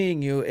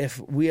guaranteeing you, if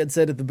we had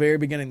said at the very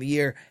beginning of the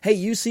year, hey,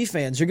 UC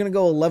fans, you're going to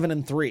go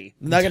 11-3.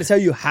 I'm not going to tell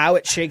you how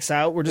it shakes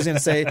out. We're just going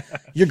to say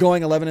you're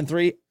going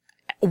 11-3.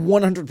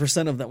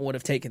 100% of them would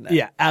have taken that.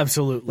 Yeah,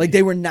 absolutely. Like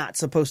they were not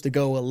supposed to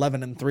go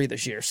 11-3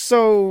 this year.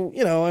 So,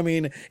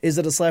 is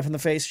it a slap in the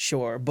face?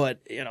 Sure. But,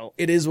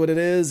 it is what it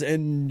is.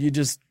 And you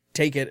just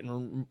take it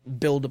and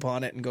build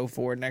upon it and go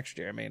forward next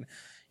year. I mean,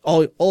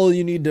 all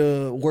you need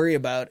to worry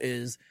about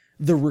is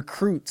the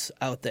recruits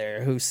out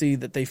there who see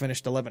that they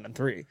finished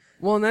 11-3.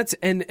 Well, and that's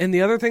and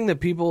the other thing that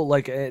people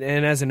like, and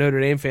as a Notre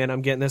Dame fan,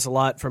 I'm getting this a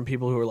lot from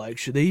people who are like,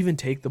 should they even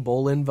take the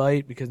bowl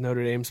invite because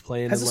Notre Dame's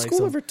playing? Has a like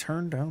school ever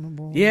turned down a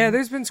bowl? Yeah,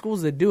 there's been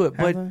schools that do it,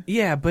 but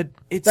they?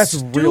 It's That's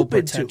stupid real too.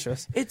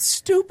 pretentious. It's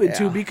stupid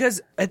too Yeah.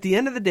 because at the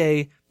end of the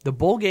day, the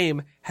bowl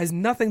game has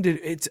nothing to.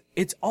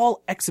 It's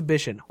all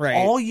exhibition. Right.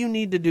 All you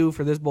need to do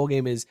for this bowl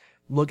game is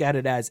look at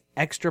it as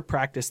extra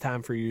practice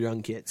time for your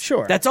young kids.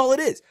 Sure. That's all it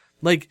is.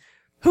 Like,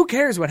 who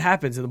cares what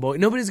happens in the bowl?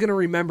 Nobody's going to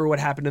remember what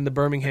happened in the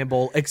Birmingham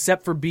Bowl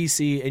except for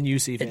BC and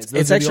UC fans.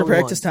 It's extra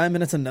practice time,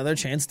 and it's another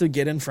chance to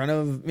get in front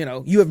of,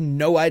 you have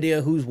no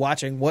idea who's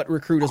watching, what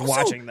recruit is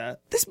watching that.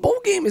 This bowl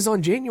game is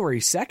on January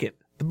 2nd.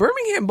 The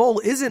Birmingham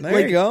Bowl isn't there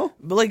you go.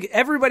 Like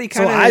everybody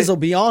kind of so eyes will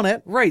be on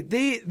it, right?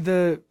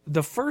 The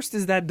first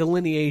is that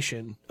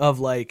delineation of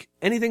like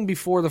anything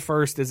before the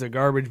first is a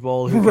garbage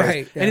bowl,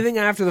 right? Yeah. Anything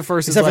after the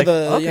first except is like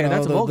for the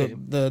that's a bowl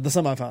game. The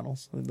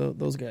semifinals,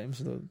 those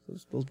games,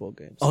 those bowl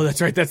games. Oh,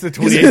 that's right. That's the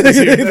 28th this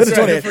year.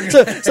 That's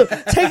right. So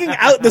taking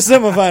out the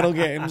semifinal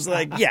games,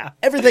 like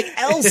everything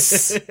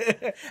else,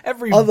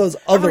 all those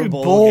other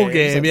bowl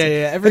games,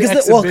 yeah.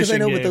 Because I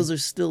know, but those are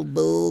still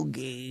bowl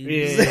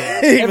games,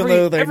 even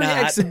though they're every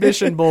not.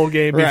 Exhibition bowl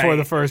game before Right.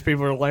 the first,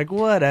 people are like,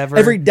 whatever.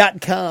 Every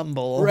 .com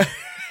bowl. Right.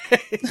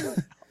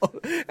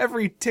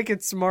 Every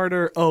Ticket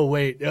Smarter. Oh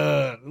wait,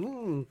 I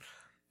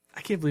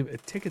can't believe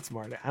it. Ticket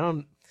Smarter. I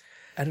don't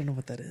know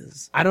what that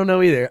is. I don't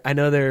know either. I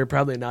know they're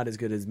probably not as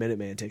good as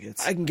Minuteman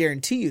tickets. I can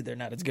guarantee you they're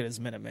not as good as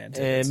Minuteman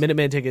tickets. And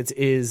Minuteman tickets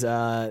is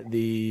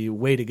the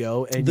way to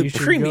go. And the you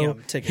should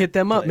premium ticket. Hit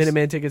them up, place.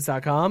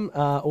 MinutemanTickets.com,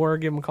 or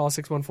give them a call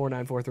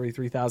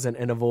 614-943-3000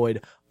 and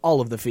avoid all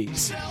of the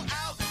fees.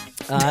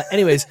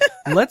 Anyways,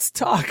 let's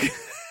talk.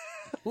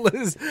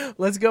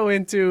 Let's go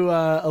into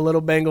a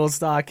little Bengals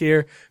talk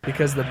here,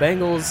 because the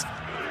Bengals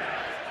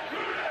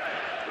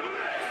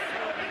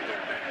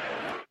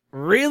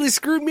really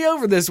screwed me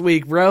over this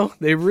week, bro.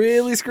 They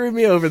really screwed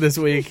me over this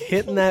week.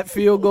 Hitting that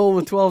field goal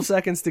with 12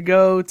 seconds to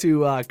go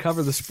to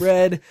cover the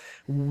spread,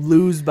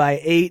 lose by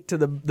 8 to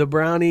the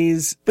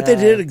Brownies. But they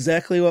did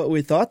exactly what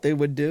we thought they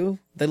would do.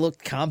 They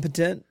looked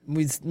competent.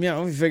 We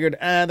figured,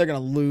 they're going to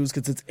lose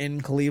because it's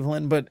in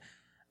Cleveland, but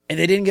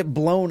they didn't get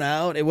blown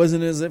out. It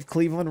wasn't as if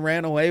Cleveland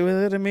ran away with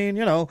it. I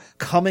mean,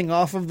 coming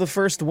off of the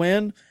first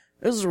win,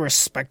 it was a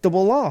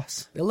respectable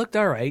loss. They looked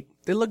all right.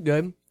 They looked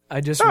good.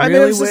 I just I'm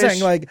really just wish.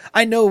 saying, like,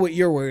 I know what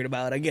you're worried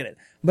about. I get it.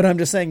 But I'm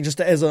just saying,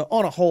 just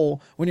on a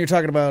whole, when you're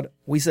talking about,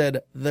 we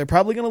said they're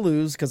probably going to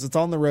lose because it's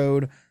on the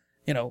road.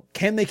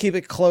 Can they keep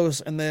it close?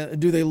 And then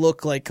do they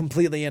look like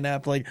completely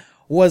inept? Like,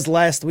 was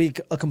last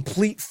week a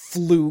complete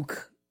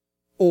fluke?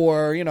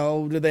 Or,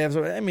 did they have,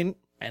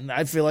 and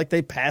I feel like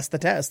they passed the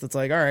test. It's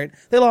like, all right,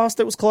 they lost.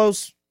 It was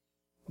close.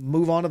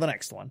 Move on to the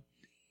next one.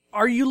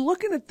 Are you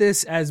looking at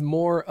this as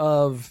more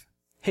of,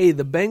 hey,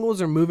 the Bengals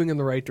are moving in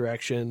the right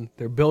direction,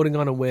 they're building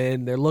on a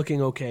win, they're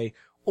looking okay?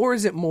 Or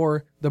is it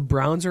more the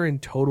Browns are in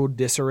total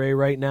disarray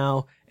right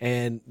now,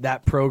 and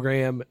that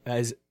program,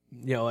 as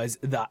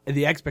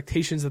the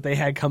expectations that they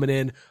had coming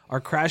in are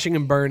crashing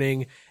and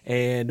burning,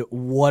 and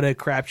what a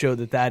crap show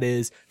that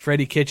is.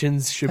 Freddie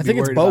Kitchens should be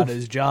worried about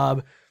his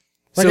job.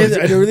 I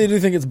really do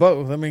think it's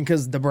both.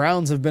 because the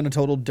Browns have been a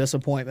total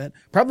disappointment.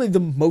 Probably the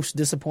most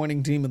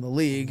disappointing team in the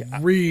league.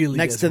 Really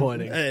next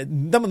disappointing. To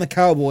them and the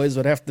Cowboys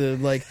would have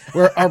to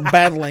are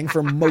battling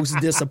for most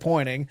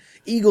disappointing.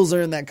 Eagles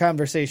are in that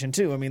conversation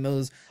too.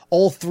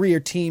 All three are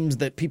teams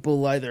that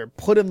people either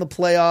put in the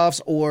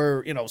playoffs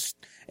or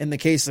in the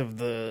case of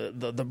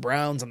the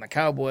Browns and the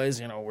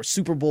Cowboys, were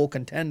Super Bowl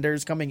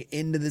contenders coming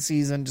into the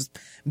season just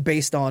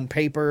based on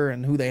paper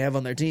and who they have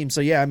on their team. So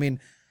yeah,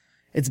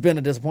 it's been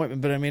a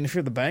disappointment, but if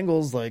you're the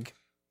Bengals,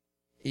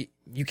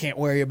 you can't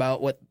worry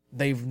about what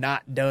they've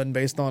not done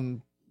based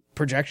on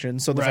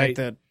projections. So the fact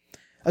that,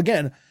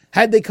 again,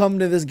 had they come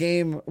to this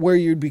game where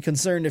you'd be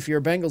concerned if you're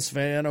a Bengals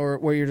fan, or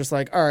where you're just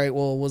like, all right,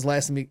 well, was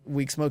last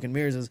week smoke and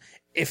mirrors, is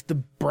if the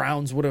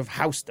Browns would have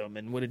housed them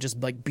and would have just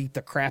beat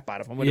the crap out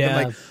of them. Would have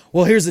been like,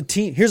 well, here's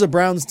a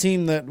Browns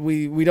team that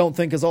we don't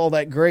think is all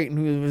that great and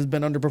who has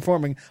been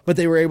underperforming, but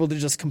they were able to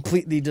just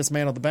completely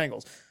dismantle the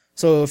Bengals.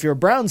 So if you're a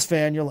Browns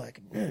fan, you're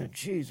like,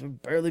 geez, we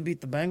barely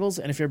beat the Bengals.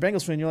 And if you're a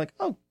Bengals fan, you're like,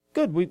 oh,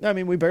 good. We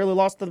barely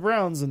lost to the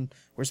Browns, and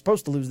we're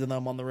supposed to lose to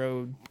them on the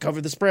road,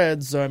 cover the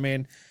spread. So,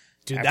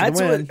 dude,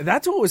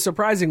 that's what was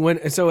surprising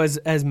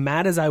as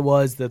mad as I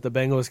was that the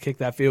Bengals kicked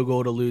that field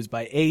goal to lose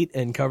by 8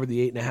 and covered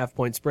the 8.5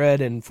 point spread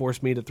and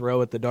forced me to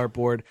throw at the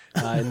dartboard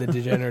in the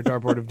degenerate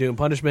dartboard of doom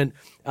punishment.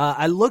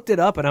 I looked it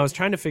up and I was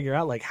trying to figure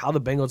out how the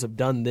Bengals have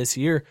done this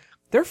year.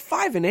 They're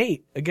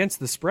 5-8 against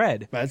the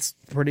spread. That's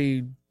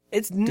pretty.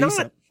 It's decent.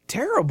 Not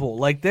terrible.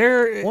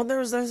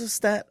 There's a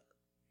stat.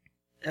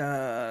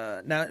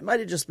 Now it might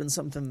have just been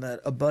something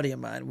that a buddy of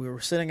mine. We were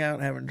sitting out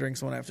having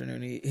drinks one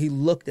afternoon. He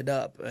looked it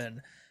up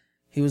and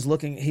he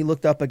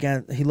looked up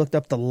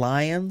the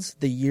Lions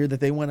the year that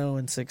they went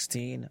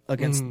 0-16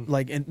 against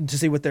and to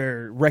see what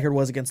their record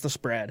was against the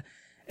spread.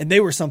 And they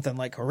were something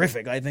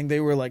horrific. I think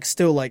they were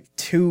still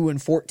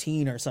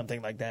 2-14 or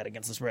something like that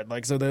against the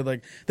spread. So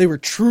they were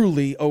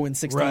truly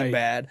 0-16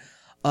 bad.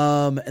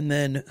 And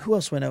then who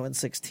else went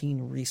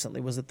 0-16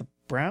 recently? Was it the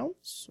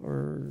Browns,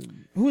 or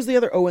who was the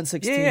other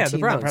 0-16 team? Yeah, the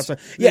Browns.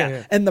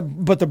 Yeah.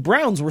 But the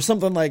Browns were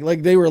something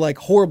like they were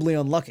horribly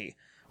unlucky.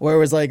 Where it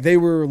was they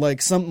were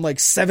something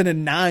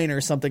 7-9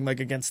 or something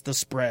against the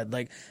spread.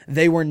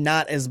 They were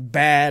not as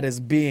bad as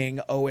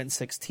being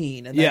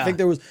 0-16. And I think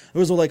there was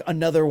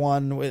another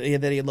one that he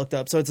had looked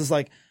up. So it's just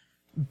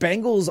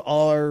Bengals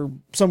are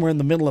somewhere in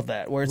the middle of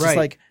that, where it's just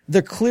like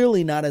they're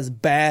clearly not as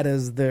bad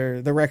as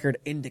the record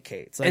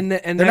indicates. Like, and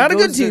they're not a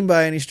good team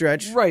by any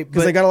stretch, right?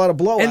 Because they got a lot of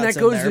blowouts. And that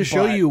goes to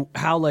show you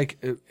how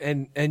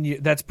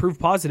that's proof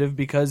positive,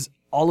 because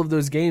all of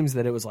those games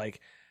that it was like,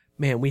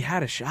 man, we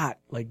had a shot.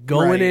 Like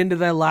going into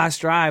that last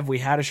drive, we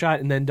had a shot,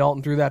 and then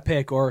Dalton threw that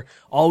pick, or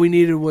all we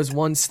needed was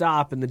one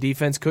stop, and the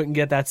defense couldn't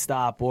get that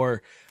stop,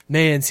 or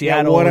man,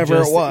 Seattle,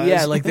 whatever it was.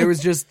 Yeah, like there was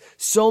just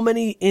so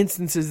many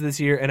instances this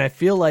year, and I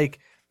feel like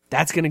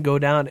that's going to go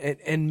down,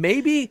 and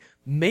maybe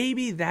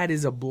that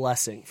is a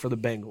blessing for the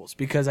Bengals,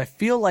 because I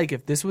feel like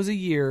if this was a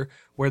year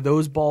where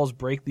those balls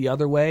break the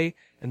other way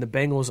and the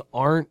Bengals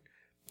aren't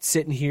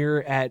sitting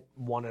here at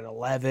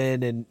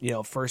 1-11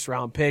 and first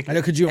round pick, I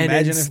know. Could you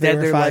imagine if they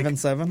were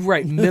 5-7?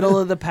 Right, middle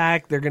of the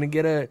pack. They're going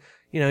to get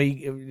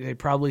they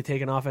probably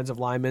take an offensive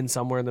lineman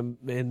somewhere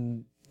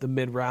in the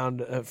mid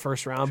round,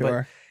 first round,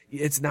 sure. But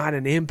it's not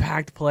an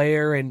impact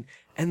player, and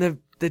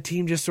the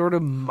team just sort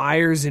of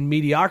mires in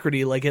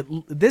mediocrity. Like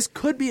this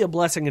could be a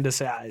blessing in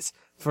disguise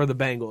for the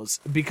Bengals,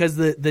 because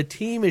the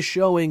team is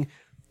showing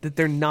that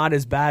they're not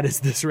as bad as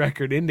this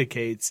record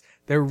indicates.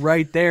 They're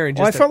right there, and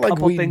just a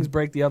couple things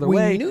break the other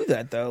way. We knew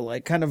that, though,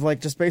 like kind of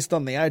like just based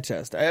on the eye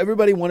test.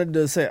 Everybody wanted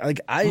to say, like,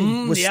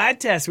 the eye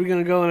test. We're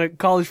going to go on a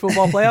college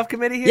football playoff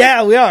committee here?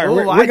 Yeah, we are.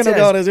 We're going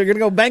to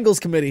go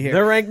Bengals committee here.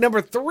 They're ranked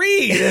number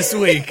 3 this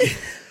week.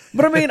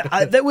 But I mean,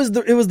 it was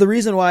the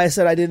reason why I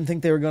said I didn't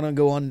think they were going to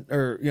go on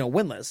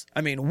winless.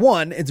 I mean,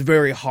 one, it's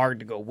very hard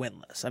to go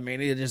winless. I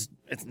mean, it's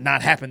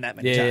not happened that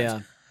many times. Yeah.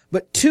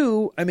 But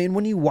two, I mean,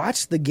 when you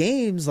watch the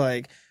games,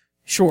 like,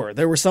 sure,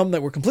 there were some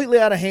that were completely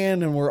out of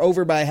hand and were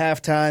over by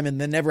halftime and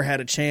then never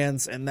had a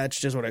chance, and that's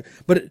just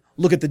but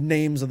look at the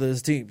names of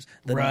those teams.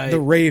 The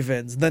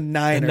Ravens, the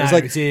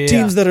Niners,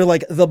 teams that are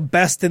like the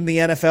best in the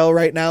NFL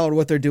right now and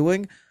what they're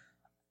doing.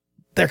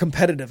 They're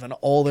competitive in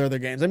all their other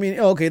games. I mean,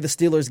 okay, the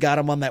Steelers got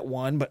them on that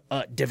one,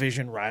 but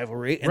division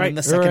rivalry. And then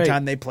the second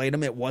time they played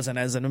them, it wasn't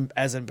as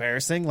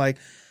embarrassing. Like,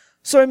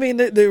 so I mean,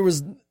 there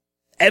was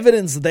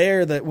evidence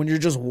there that when you're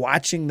just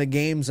watching the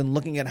games and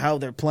looking at how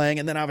they're playing,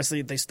 and then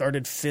obviously they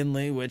started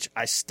Finley, which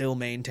I still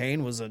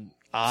maintain was an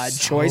odd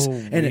choice.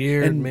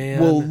 Weird,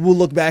 man. We'll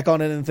look back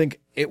on it and think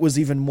it was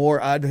even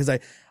more odd, because I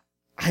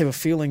have a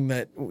feeling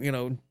that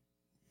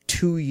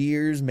 2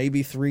 years,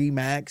 maybe 3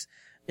 max.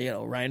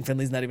 Ryan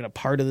Finley's not even a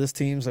part of this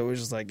team, so it was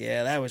just like,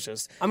 yeah, that was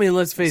just. I mean,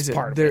 let's face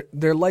it,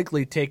 they're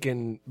likely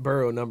taking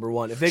Burrow number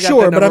 1. If they got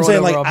sure, that but I'm saying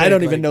overall I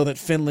don't even know that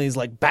Finley's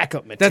like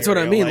backup material. That's what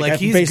I mean.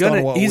 Like he's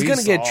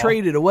gonna get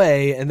traded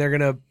away, and they're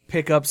gonna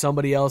pick up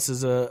somebody else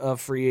as a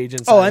free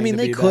agent. Oh, I mean,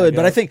 they could,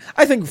 but I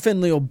think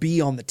Finley will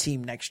be on the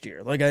team next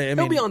year. Like I mean,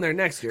 he'll be on there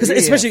next year, because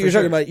especially you're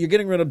talking about you're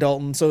getting rid of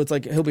Dalton, so it's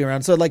like he'll be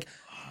around. So like.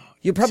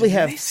 You probably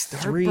have they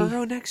start 3.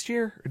 Burrow next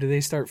year, or do they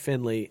start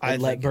Finley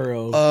and let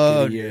Burrow?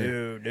 Oh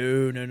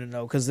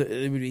no! Because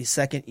it would be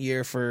second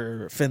year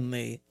for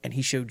Finley, and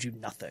he showed you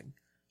nothing.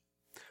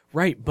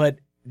 Right, but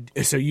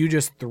so you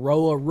just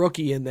throw a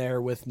rookie in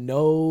there with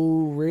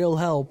no real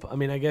help. I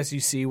mean, I guess you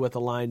see what the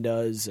line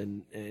does,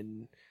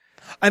 and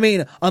I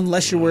mean,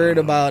 unless you're worried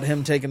about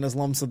him taking his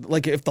lumps,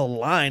 like if the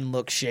line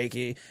looks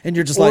shaky, and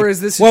you're just or like, is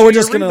this we're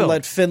just going to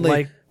let Finley,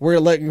 like, we're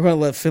going to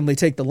let Finley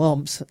take the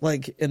lumps,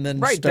 like, and then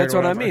right. Start that's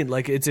what I mean.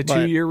 Like it's a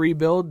 2-year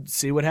rebuild.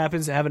 See what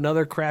happens. Have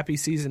another crappy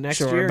season next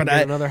year. But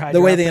another high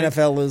the way the pick.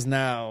 NFL is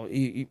now,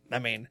 I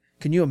mean.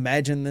 Can you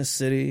imagine this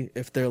city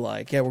if they're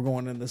like, yeah, we're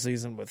going into the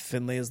season with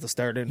Finley as the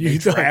starter and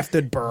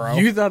drafted Burrow?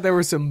 You thought there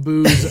was some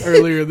boos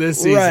earlier this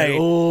season. Right.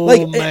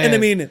 Oh, man. And I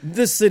mean,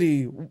 this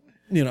city,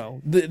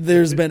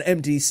 there's been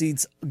empty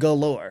seats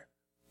galore.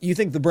 You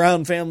think the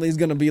Brown family is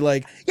going to be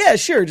like, yeah,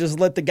 sure, just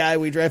let the guy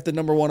we drafted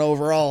number 1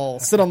 overall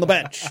sit on the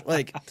bench.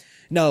 Like,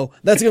 no,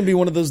 that's going to be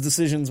one of those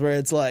decisions where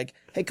it's like,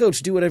 hey,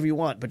 coach, do whatever you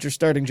want, but you're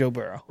starting Joe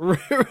Burrow.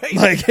 Right.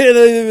 Like,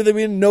 I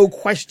mean, no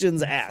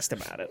questions asked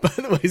about it. By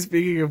the way,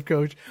 speaking of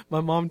coach,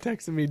 my mom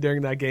texted me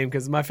during that game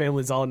because my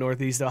family's all in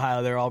Northeast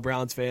Ohio. They're all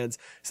Browns fans,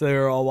 so they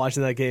were all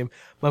watching that game.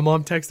 My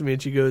mom texted me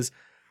and she goes,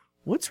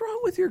 "What's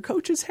wrong with your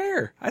coach's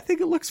hair? I think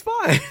it looks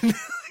fine."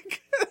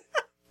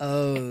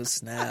 Oh,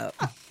 snap.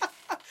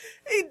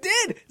 He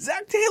did.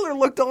 Zach Taylor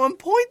looked on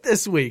point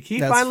this week. He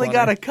finally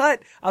got a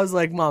cut. I was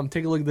like, Mom,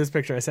 take a look at this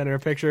picture. I sent her a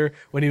picture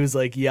when he was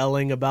like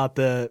yelling about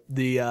the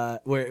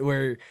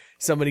where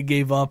somebody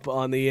gave up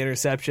on the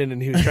interception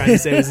and he was trying to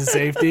say it was a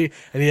safety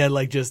and he had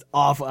like just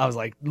awful. I was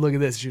like, look at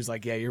this. She was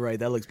like, yeah, you're right.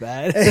 That looks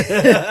bad.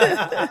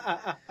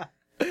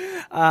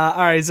 All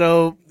right.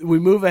 So we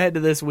move ahead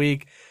to this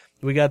week.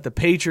 We got the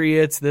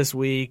Patriots this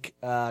week,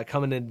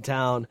 coming into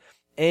town.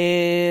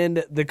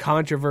 And the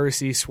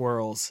controversy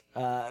swirls.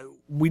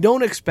 We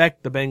don't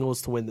expect the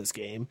Bengals to win this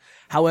game.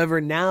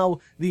 However, now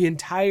the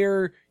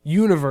entire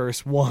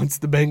universe wants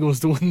the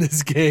Bengals to win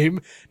this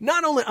game.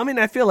 Not only, I mean,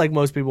 I feel like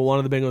most people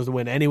wanted the Bengals to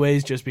win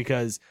anyways, just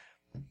because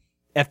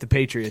F the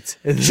Patriots.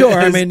 Sure,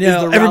 I mean,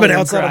 everybody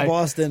outside of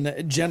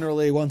Boston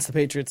generally wants the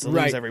Patriots to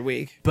lose every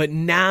week. But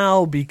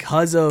now,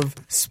 because of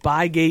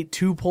Spygate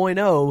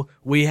 2.0,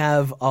 we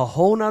have a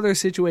whole nother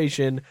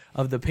situation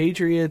of the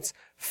Patriots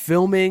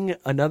filming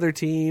another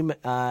team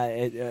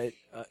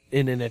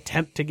in an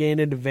attempt to gain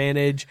an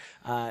advantage,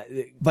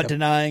 but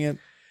denying it.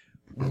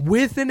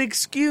 with an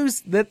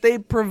excuse that they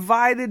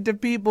provided to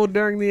people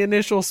during the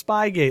initial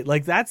Spygate.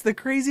 Like, that's the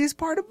craziest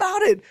part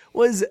about it,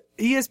 was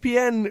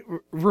ESPN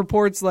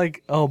reports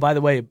like, oh, by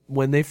the way,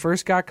 when they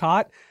first got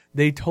caught,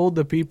 they told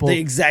the people the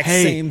exact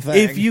hey, same thing.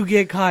 If you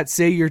get caught,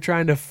 say you're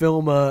trying to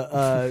film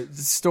a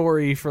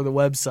story for the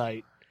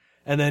website.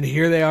 And then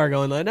here they are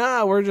going like,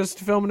 nah, we're just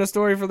filming a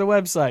story for the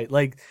website.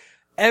 Like,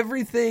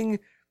 everything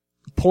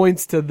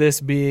points to this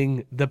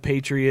being the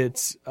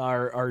Patriots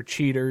are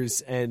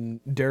cheaters and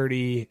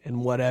dirty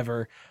and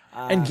whatever.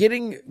 And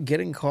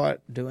getting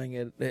caught doing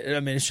it, I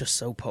mean, it's just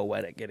so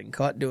poetic. Getting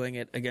caught doing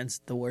it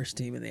against the worst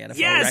team in the NFL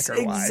Yes,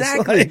 record-wise.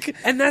 exactly. Like,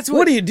 and that's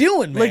what are you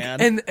doing, like,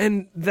 man?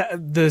 And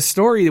the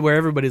story where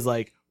everybody's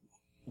like,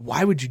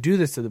 why would you do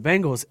this to the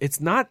Bengals?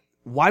 It's not,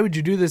 why would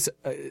you do this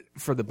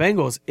for the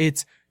Bengals?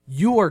 It's,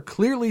 you are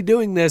clearly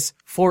doing this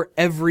for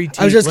every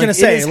team. I was just going to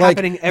say, it is like,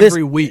 happening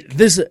every week.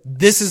 This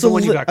is the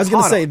one you got I was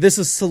going to caught say, on. this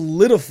is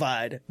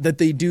solidified that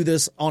they do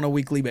this on a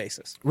weekly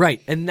basis.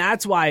 Right. And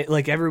that's why,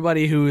 like,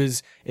 everybody who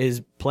is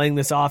playing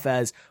this off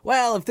as,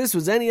 well, if this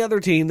was any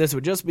other team, this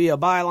would just be a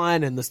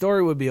byline and the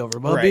story would be over.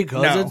 But Right.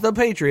 because No. it's the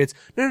Patriots.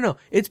 No.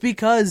 It's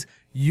because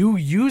you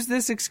use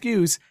this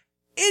excuse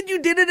and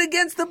you did it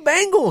against the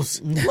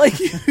Bengals. Like,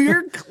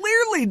 you're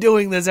clearly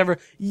doing this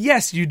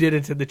yes, you did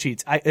it to the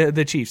Chiefs.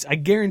 The Chiefs. I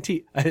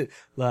guarantee,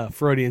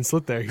 Freudian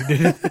slip there. You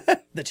did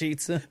it. The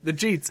cheats. The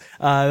cheats.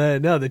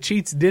 No, the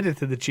cheats did it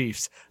to the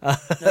Chiefs.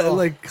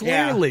 Like,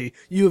 clearly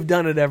you have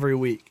done it every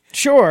week.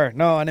 Sure.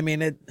 No, and I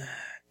mean,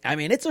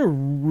 it's a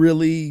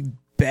really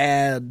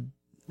bad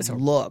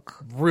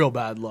look. Real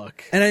bad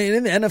luck. And I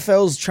mean, the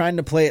NFL's trying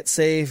to play it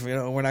safe. You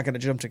know, we're not going to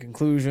jump to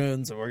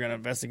conclusions, or we're going to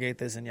investigate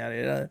this and yada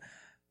yada.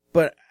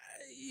 But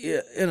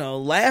you know,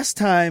 last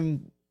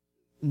time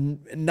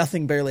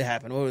nothing barely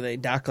happened. What were they?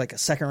 Dock like a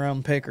second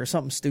round pick or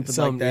something stupid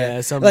like that.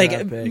 Yeah, some like,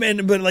 draft pick.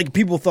 man, but like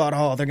people thought,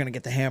 oh, they're going to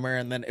get the hammer,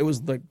 and then it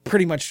was like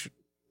pretty much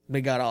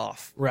they got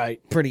off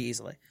Right. pretty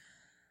easily.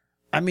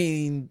 I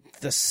mean,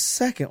 the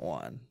second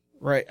one,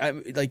 right?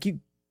 Like you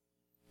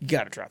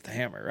got to drop the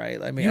hammer, right?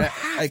 I mean, You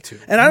have to.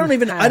 And I don't You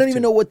even have to.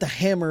 know what the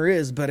hammer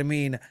is, but I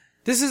mean,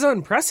 This is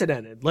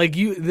unprecedented. Like,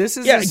 this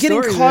is a getting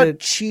story caught that,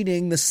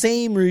 cheating the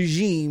same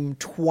regime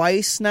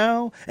twice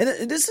now,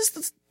 and this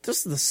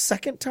is the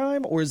second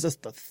time, or is this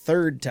the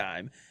third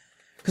time?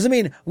 Because I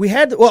mean, we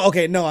had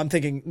I'm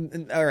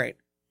thinking, all right,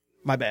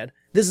 my bad.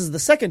 This is the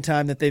second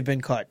time that they've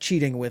been caught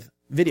cheating with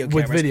video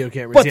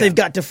cameras. But yeah. they've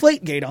got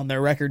Deflategate on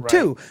their record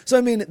too. So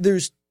I mean,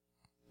 there's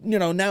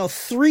now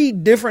 3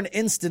 different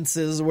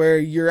instances where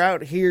you're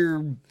out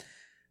here,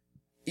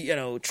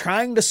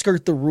 trying to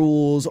skirt the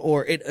rules,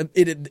 or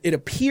it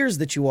appears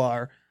that you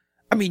are.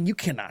 I mean, you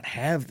cannot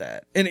have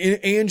that. And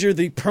you're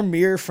the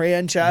premier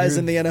franchise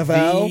in the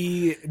NFL.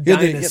 The You're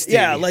dynasty.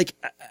 yeah, like,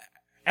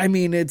 I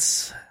mean,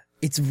 it's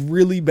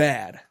really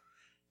bad.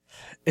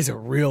 It's a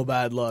real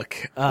bad look.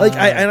 Like,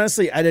 I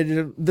honestly,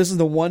 this is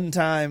the one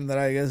time that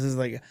I guess is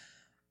like,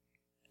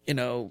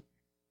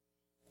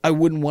 I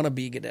wouldn't want to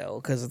be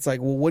Goodell, because it's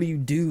like, well, what do you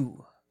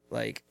do,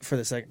 like, for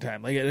the second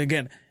time? Like,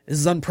 again, this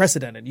is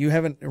unprecedented. You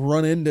haven't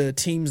run into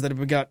teams that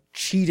have got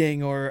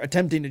cheating or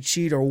attempting to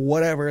cheat or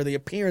whatever, the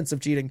appearance of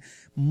cheating,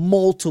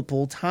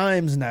 multiple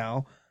times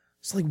now.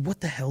 It's like,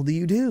 what the hell do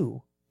you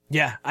do?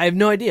 Yeah, I have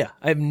no idea.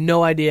 I have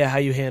no idea how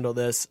you handle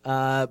this.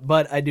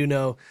 But I do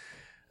know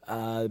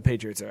the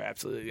Patriots are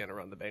absolutely going to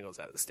run the Bengals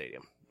out of the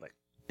stadium. Like,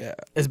 Yeah.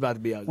 it's about to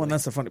be ugly. Well,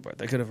 that's the funny part.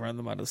 They could have run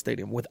them out of the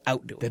stadium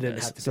without doing They didn't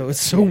this. have to So do it's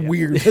this. so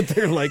weird that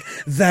they're like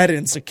that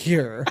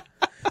insecure.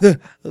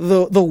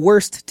 The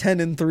worst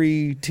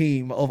 10-3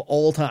 team of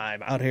all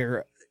time out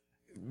here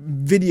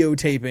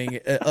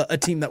videotaping a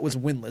team that was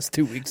winless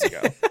 2 weeks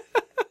ago.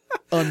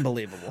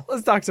 Unbelievable.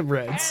 Let's talk some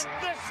Reds. This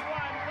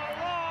one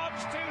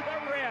belongs to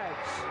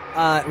the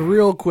Reds.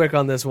 Real quick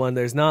on this one,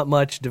 there's not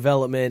much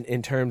development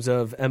in terms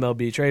of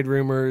MLB trade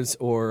rumors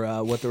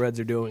or what the Reds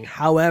are doing.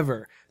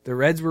 However, the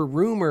Reds were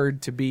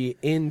rumored to be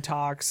in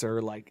talks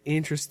or like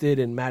interested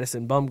in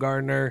Madison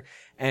Bumgarner,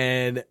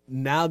 and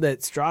now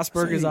that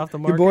Strasburg is off the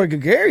market, Your boy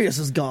Gregarious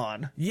is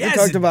gone. yes,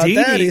 we talked about Didi,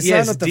 that. He signed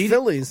yes, with the Didi,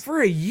 Phillies.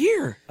 for a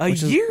year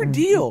is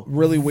deal.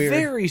 really weird.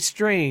 Very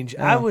strange.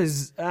 I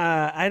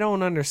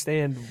don't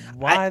understand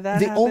why that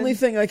The happened. only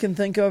thing I can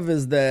think of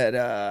is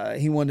that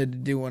he wanted to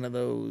do one of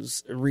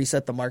those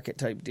reset the market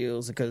type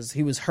deals because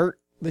he was hurt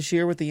this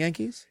year with the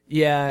Yankees.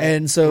 yeah,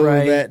 And so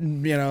right. that,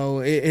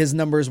 his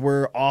numbers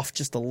were off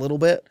just a little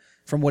bit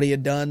from what he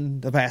had done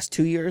the past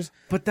 2 years.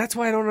 But that's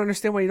why I don't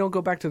understand why you don't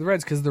go back to the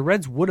Reds, because the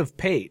Reds would have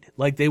paid.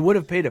 Like, they would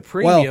have paid a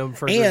premium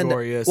for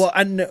Gregorius. Well,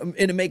 and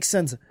it makes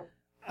sense.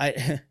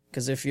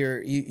 Because if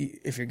you're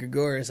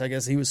Gregorius, I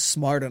guess he was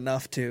smart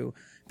enough to.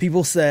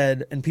 People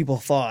said and people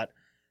thought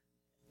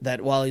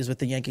that while he's with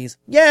the Yankees,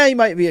 yeah, he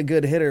might be a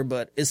good hitter,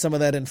 but is some of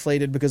that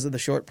inflated because of the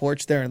short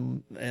porch there?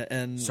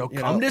 And So you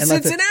come know, to and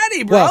let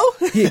Cincinnati, bro.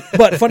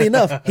 but funny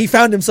enough, he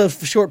found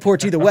himself a short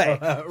porch either way.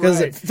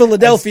 Because Right.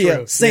 Philadelphia,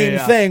 That's true. same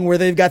Yeah. thing, where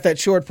they've got that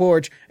short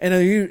porch. And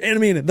I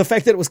mean, the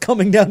fact that it was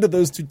coming down to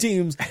those two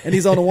teams and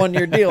he's on a 1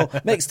 year deal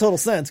makes total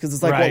sense. Because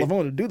it's like, Right. well, if I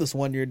want to do this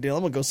 1 year deal,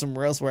 I'm going to go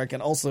somewhere else where I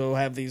can also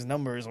have these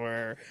numbers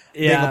where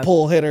being Yeah. a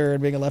pull hitter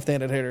and being a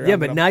left-handed hitter. Yeah, I'm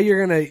but gonna- now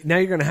you're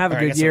gonna have a Or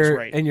I good guess I was year,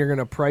 right. and you're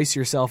gonna price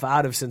yourself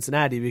out of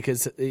Cincinnati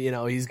because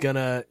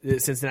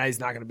Cincinnati's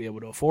not gonna be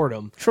able to afford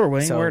him. Sure, we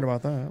ain't So- worried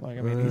about that. Like,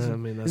 I mean,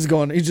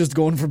 that's- he's just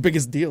going for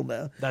biggest deal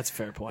now. That's a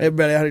fair point.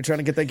 Everybody out here trying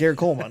to get that Garrett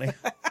Cole money.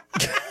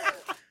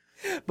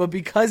 But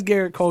because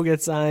Garrett Cole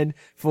gets signed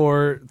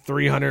for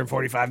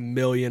 $345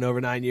 million over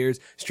 9 years,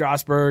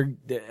 Strasburg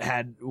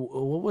had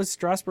what was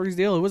Strasburg's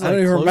deal? It was I don't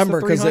even close to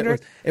remember because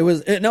 300? it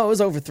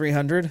was over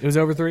 300. It was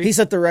over 3. He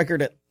set the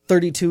record at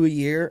 32 a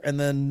year, and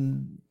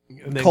then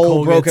And then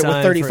Cole broke gets it with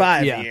signed 35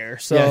 for- a year.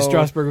 So yeah,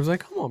 Strasburg was like,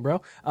 "Come on,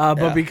 bro." But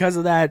Yeah. because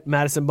of that,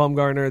 Madison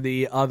Bumgarner,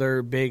 the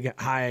other big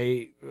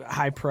high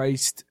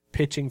priced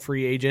pitching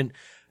free agent,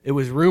 it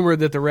was rumored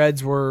that the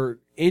Reds were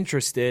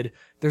interested.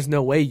 There's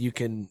no way you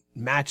can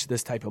match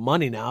this type of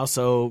money now.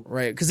 So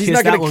right, because he's kiss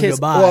not that going one to kiss.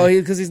 goodbye. Well,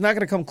 because he's not going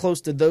to come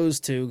close to those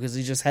two because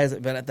he just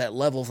hasn't been at that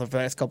level for the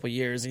past couple of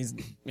years. He's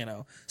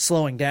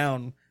slowing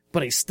down,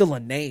 but he's still a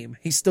name.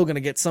 He's still going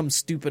to get some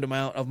stupid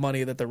amount of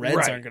money that the Reds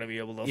Right. aren't going to be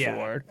able to Yeah.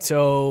 afford.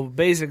 So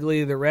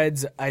basically, the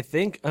Reds,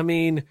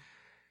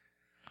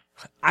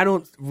 I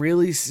don't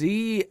really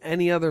see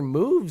any other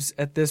moves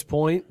at this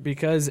point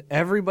because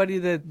everybody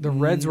that the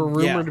Reds were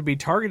rumored yeah. to be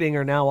targeting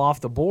are now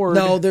off the board.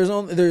 No, there's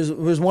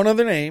one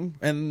other name,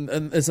 and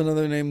it's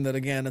another name that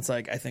again, it's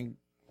like I think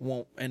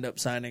won't end up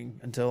signing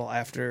until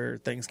after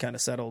things kind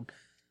of settled.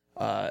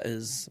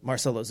 Is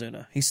Marcell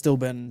Ozuna? He's still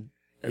been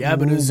Yeah,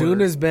 but rumored.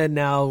 Ozuna's been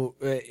now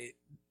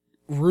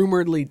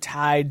rumoredly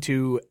tied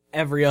to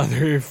every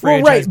other Well,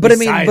 franchise. right, but I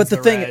mean, besides but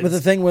the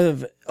Reds. thing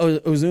with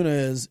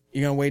Ozuna is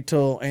you're gonna wait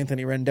till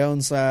Anthony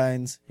Rendon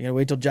signs, you're gonna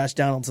wait till Josh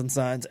Donaldson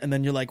signs, and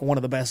then you're like one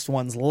of the best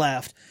ones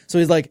left. So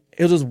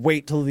he'll just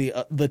wait till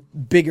the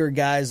bigger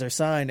guys are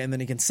signed, and then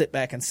he can sit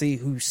back and see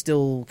who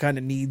still kind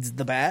of needs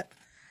the bat.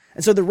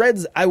 And so the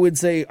Reds, I would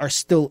say, are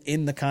still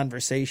in the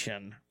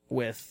conversation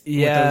with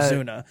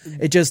Ozuna.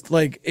 It just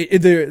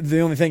the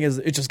only thing is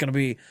it's just gonna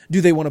be,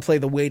 do they want to play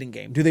the waiting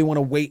game? Do they want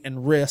to wait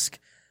and risk?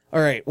 All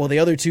right, well, the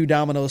other two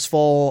dominoes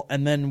fall,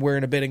 and then we're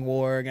in a bidding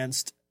war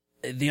against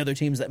the other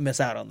teams that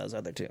miss out on those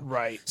other two.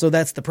 Right. So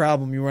that's the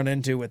problem you run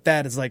into with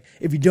that. Is like,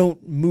 if you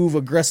don't move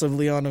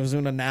aggressively on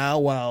Ozuna now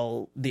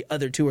while the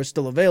other two are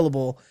still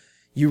available,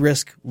 you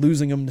risk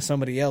losing him to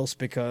somebody else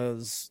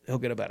because he'll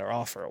get a better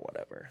offer or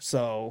whatever.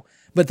 So,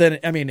 but then,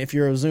 I mean, if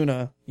you're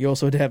Ozuna, you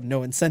also have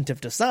no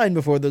incentive to sign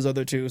before those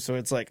other two, so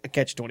it's like a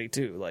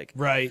catch-22. Like,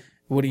 Right.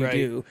 what do you Right.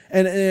 do?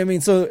 And I mean,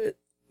 so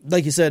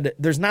like you said,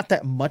 there's not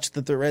that much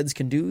that the Reds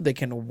can do. They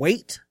can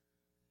wait,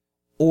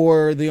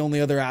 or the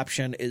only other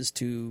option is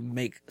to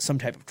make some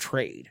type of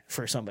trade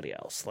for somebody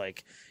else.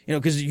 Like,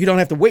 because you don't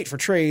have to wait for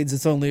trades.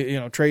 It's only,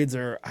 trades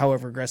are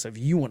however aggressive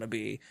you want to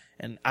be.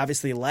 And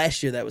obviously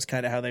last year that was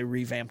kind of how they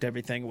revamped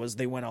everything, was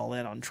they went all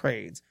in on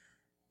trades.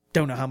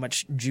 Don't know how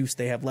much juice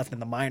they have left in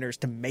the minors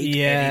to make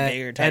any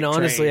bigger type and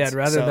honestly, trades. I'd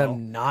rather So-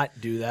 them not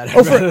do that. Oh,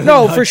 I'd rather them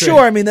not for trade. sure.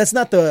 I mean, that's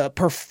not the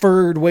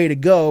preferred way to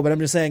go, but I'm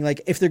just saying,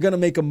 like, if they're going to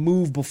make a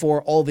move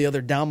before all the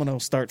other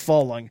dominoes start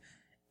falling,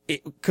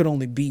 it could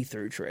only be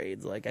through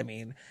trades. Like, I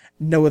mean,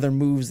 no other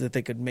moves that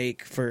they could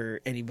make for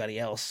anybody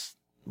else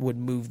would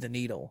move the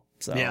needle.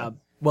 So, Yeah.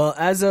 Well,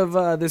 as of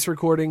this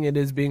recording, it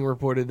is being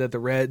reported that the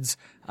Reds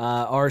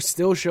are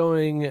still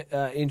showing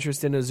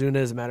interest in Ozuna.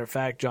 As a matter of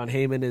fact, John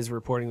Heyman is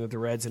reporting that the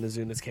Reds and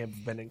Ozuna's camp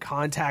have been in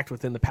contact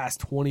within the past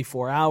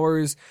 24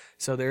 hours.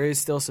 So there is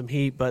still some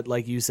heat, but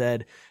like you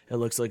said, it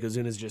looks like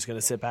Ozuna's just going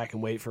to sit back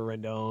and wait for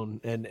Rendon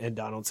and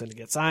Donaldson to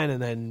get signed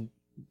and then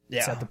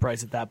set the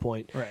price at that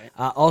point. Right.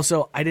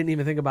 Also, I didn't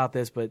even think about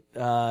this, but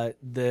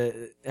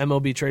the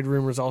MLB trade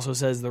rumors also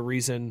says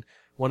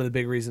one of the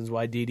big reasons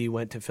why Didi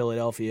went to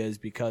Philadelphia is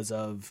because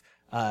of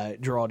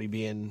Girardi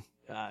being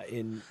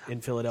in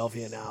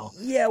Philadelphia now.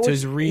 Yeah, so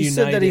he's he reunited.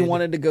 said that he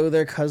wanted to go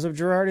there because of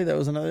Girardi. That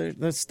was another.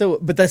 That's still,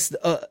 but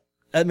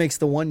that makes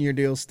the 1 year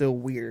deal still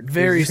weird.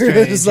 Very It's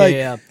strange, like,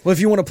 yeah. well, if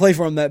you want to play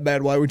for him that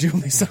bad, why would you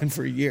only sign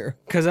for a year?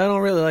 Because I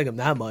don't really like him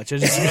that much. I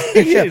just,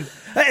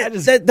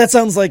 That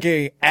sounds like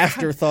a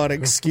afterthought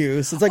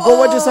excuse. It's like, well,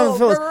 why'd you sign for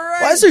Phillies? right,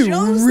 Well, I see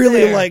Joe's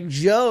really there. like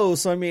Joe,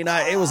 so I mean,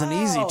 it was an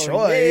easy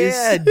choice.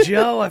 Yeah,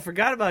 Joe. I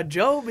forgot about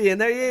Joe being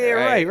there.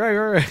 Yeah,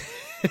 right.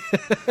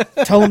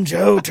 Tell him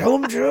Joe. Tell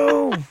him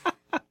Joe.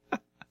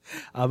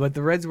 But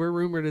the Reds were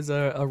rumored as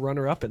a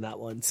runner-up in that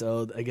one,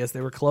 so I guess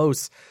they were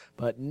close,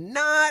 but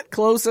not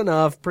close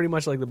enough, pretty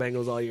much like the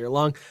Bengals all year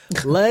long.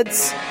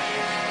 Let's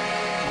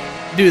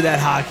do that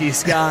hockey,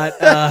 Scott.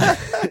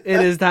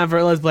 It is time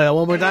for Let's Play That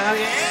one more time.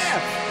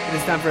 Yeah! It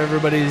is time for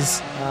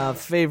everybody's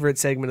favorite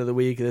segment of the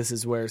week. This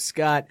is where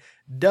Scott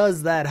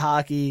does that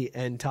hockey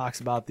and talks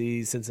about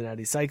the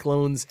Cincinnati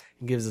Cyclones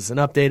and gives us an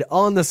update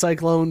on the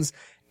Cyclones,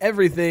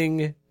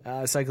 everything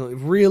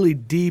Cyclone, really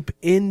deep,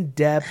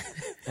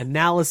 in-depth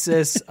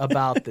analysis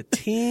about the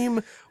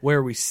team,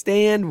 where we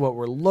stand, what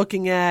we're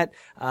looking at.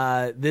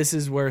 This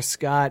is where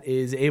Scott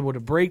is able to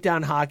break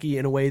down hockey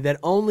in a way that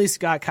only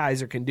Scott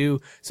Kaiser can do.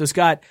 So,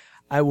 Scott,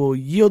 I will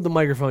yield the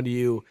microphone to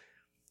you.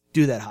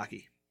 Do that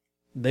hockey.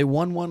 They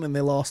won one and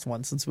they lost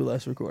one since we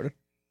last recorded.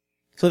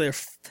 So they're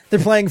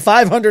playing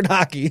 500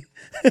 hockey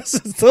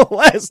since the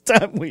last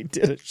time we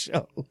did a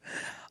show.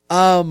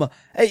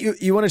 Hey,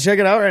 you want to check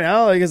it out right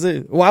now?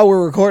 Like, while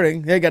we're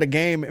recording, they got a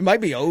game. It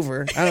might be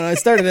over. I don't know. It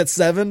started at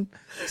 7.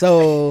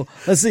 So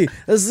let's see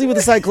what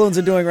the Cyclones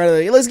are doing right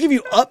away. Let's give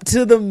you up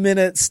to the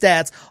minute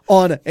stats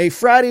on a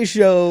Friday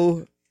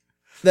show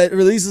that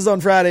releases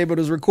on Friday, but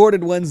was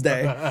recorded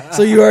Wednesday.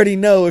 So you already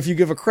know, if you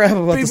give a crap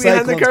about the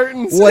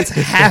Cyclones, what's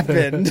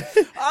happened.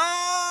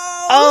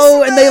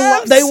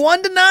 And they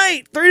won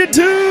tonight,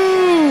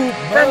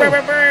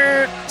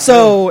 3-2.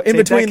 So in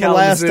between the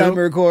last time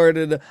we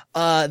recorded,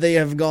 they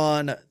have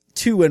gone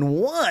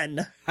 2-1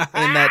 in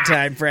that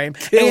time frame.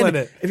 Killing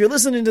it. If you're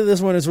listening to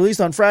this when it's released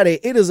on Friday,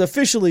 it is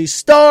officially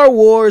Star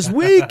Wars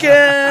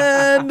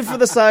weekend for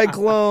the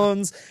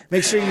Cyclones.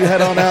 Make sure you head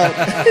on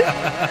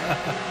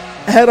out.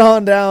 Head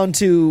on down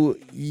to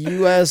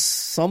US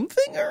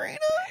something arena?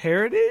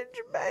 Heritage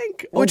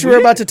Bank? Which we're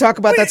about to talk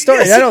about that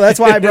story. I know, that's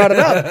why I brought it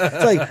up.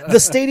 It's like the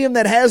stadium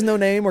that has no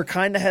name or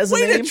kind of has a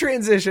name. Way to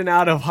transition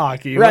out of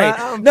hockey.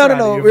 Right.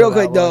 No. Real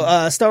quick,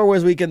 though. Star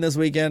Wars weekend this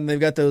weekend. They've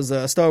got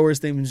those Star Wars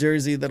themed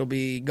jersey that'll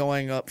be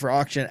going up for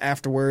auction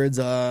afterwards.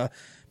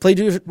 Play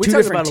two different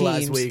teams. About it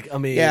last week.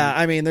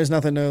 There's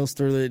nothing else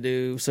to really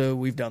do, so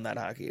we've done that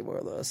hockey, more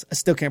or less. I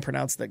still can't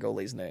pronounce that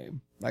goalie's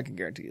name. I can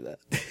guarantee you that.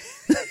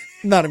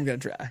 Not even going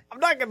to try. I'm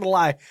not going to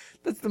lie.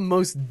 That's the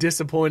most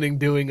disappointing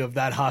doing of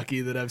that hockey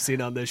that I've seen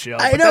on this show.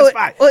 I know.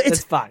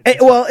 That's fine.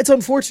 It's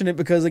unfortunate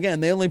because, again,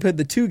 they only played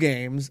the 2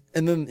 games.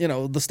 And then,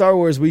 the Star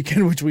Wars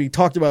weekend, which we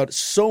talked about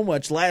so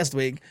much last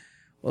week.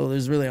 Well,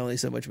 there's really only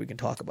so much we can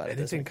talk about.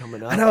 Anything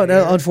coming up? I know.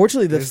 No,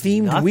 unfortunately, the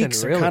themed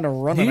weeks are kind of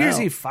running out. New Year's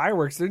Eve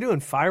fireworks. They're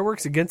doing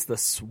fireworks against the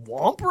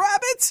Swamp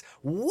Rabbits?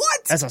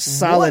 What? That's a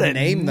solid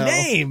name,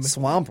 though.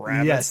 Swamp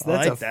Rabbits. Yes,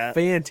 that's a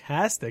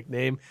fantastic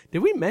name. Did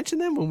we mention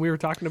them when we were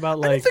talking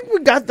about, I don't think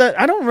we got that.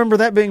 I don't remember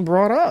that being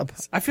brought up.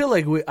 I feel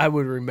like I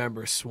would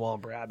remember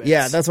Swamp Rabbits.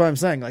 Yeah, that's what I'm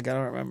saying. I don't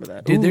remember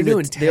that. Dude, they're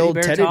doing the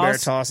old teddy bear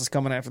toss is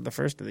coming after the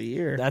first of the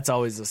year. That's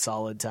always a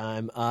solid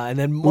time. And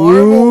then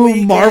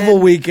Marvel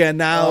Weekend.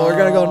 Now we're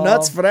going to go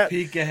nuts for that.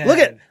 Peek ahead.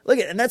 Look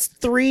at, and that's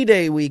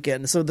 3-day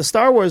weekend. So the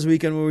Star Wars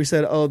weekend where we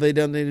said, they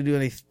don't need to do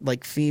any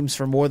themes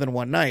for more than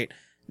one night.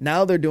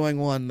 Now they're doing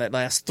one that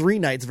lasts 3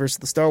 nights versus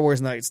the Star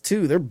Wars nights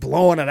 2. They're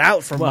blowing it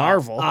out for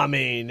Marvel.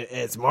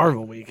 It's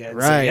Marvel weekend.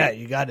 Right. So yeah,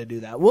 you got to do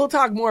that. We'll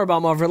talk more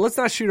about Marvel. Let's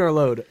not shoot our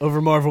load over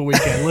Marvel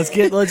weekend. I was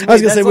going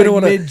to say, we don't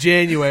want to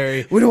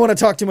mid-January. We don't want to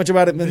talk too much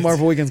about it, and then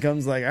Marvel weekend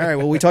comes all right,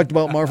 well, we talked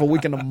about Marvel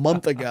weekend a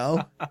month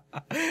ago.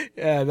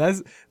 Yeah,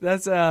 that's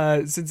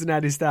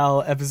Cincinnati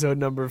Style episode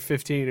number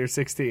 15 or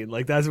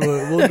 16. That's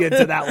we'll get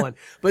to that one.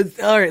 But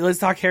all right, let's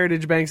talk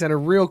Heritage Bank Center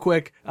real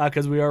quick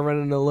because we are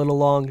running a little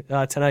long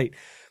tonight.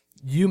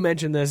 You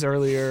mentioned this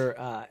earlier,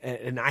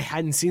 and I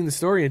hadn't seen the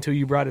story until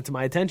you brought it to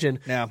my attention.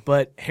 Yeah.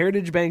 But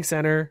Heritage Bank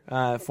Center,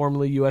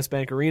 formerly U.S.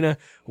 Bank Arena,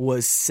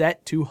 was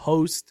set to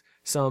host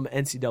some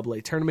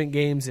NCAA tournament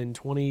games in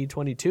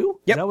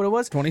 2022. Yep. Is that what it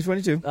was?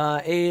 2022.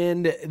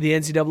 And the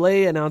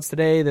NCAA announced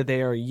today that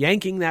they are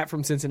yanking that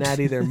from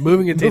Cincinnati. They're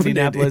moving it to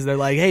Indianapolis. They're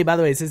like, hey, by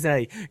the way,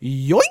 Cincinnati,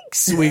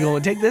 yoinks, we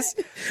going to take this?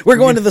 We're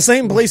going to the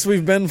same place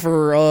we've been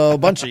for a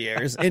bunch of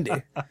years,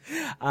 Indy.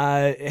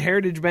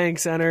 Heritage Bank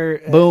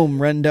Center. Boom,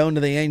 Rendon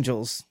to the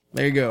Angels.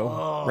 There you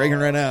go. Reagan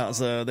right out.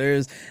 So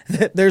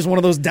there's one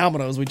of those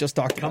dominoes we just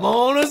talked about. Come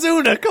on,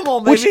 Ozuna. Come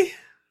on, baby.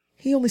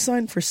 He only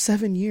signed for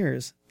 7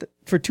 years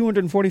for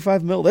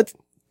 $245 million.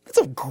 That's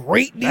a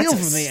great deal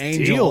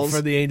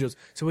for the Angels.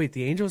 So wait,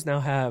 the Angels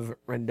now have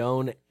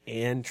Rendon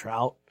and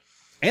Trout.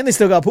 And they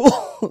still got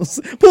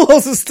Pujols.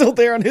 Pujols is still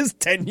there on his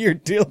 10-year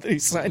deal that he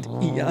signed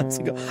eons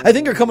ago. I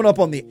think they're coming up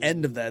on the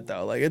end of that,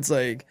 though.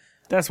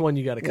 That's one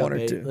you got to cut. One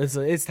or two.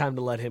 It's time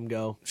to let him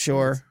go.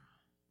 Sure.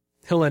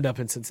 He'll end up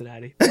in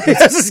Cincinnati. I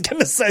was just going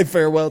to say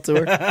farewell to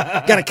her.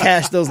 Got to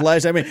cash those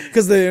last.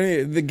 Because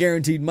the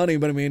guaranteed money,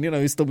 but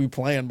he'll still be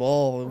playing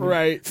ball.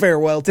 Right.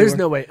 Farewell to There's her.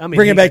 no way.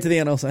 Bring him back to the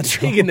NL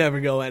Central. He can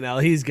never go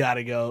NL. He's got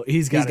to go.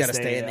 He's got to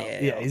stay in the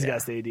AL. Yeah, he's got to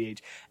stay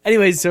DH.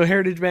 Anyways, so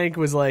Heritage Bank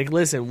was like,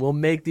 listen, we'll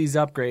make these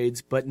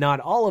upgrades, but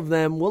not all of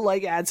them. We'll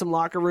add some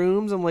locker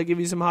rooms and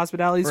give you some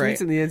hospitality suites.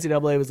 And the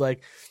NCAA was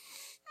like,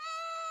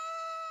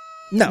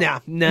 no,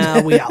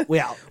 we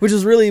out. Which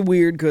is really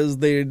weird because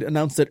they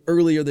announced it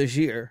earlier this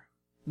year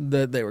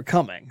that they were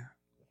coming.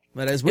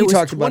 But as It we was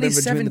talked about in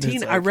between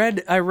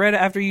 2017. I read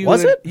after you.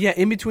 Was it? Yeah,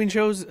 in between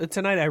shows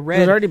tonight, I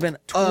read. It's already been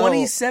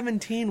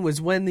 2017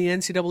 was when the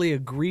NCAA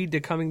agreed to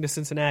coming to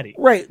Cincinnati.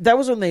 Right, that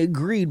was when they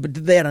agreed, but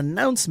that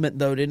announcement,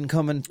 though, didn't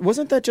come in.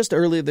 Wasn't that just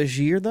earlier this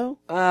year, though?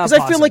 Because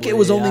I feel like it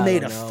was possibly. only I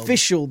made don't know.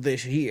 official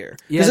this year.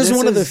 Yeah, Because this is this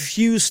one of the is-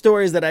 few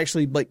stories that I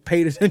actually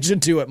paid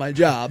attention to at my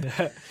job.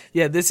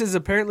 Yeah, this is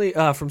apparently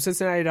from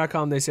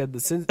Cincinnati.com. They said the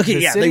city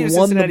they of won the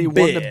Cincinnati won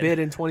the bid. bid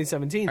in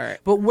 2017. All right.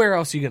 But where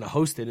else are you going to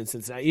host it in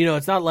Cincinnati? You know,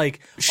 it's not like,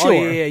 Sure. oh,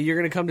 yeah, you're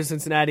going to come to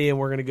Cincinnati and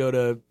we're going to go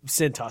to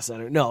Cintas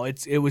Center. No,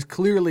 it was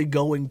clearly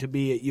going to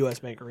be at US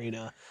Bank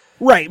Arena.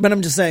 Right, but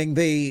I'm just saying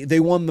they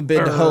won the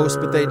bid to host,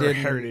 but they didn't.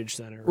 Heritage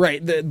Center.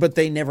 Right, but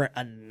they never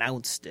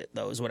announced it,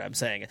 though, is what I'm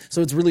saying.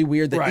 So it's really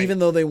weird that Right. even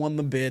though they won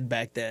the bid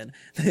back then,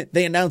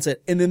 they announce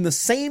it, and in the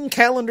same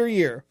calendar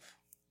year,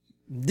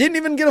 didn't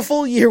even get a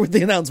full year with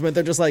the announcement.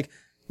 They're just like,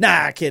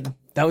 nah, kid.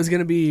 That was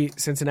going to be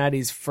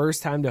Cincinnati's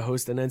first time to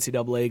host an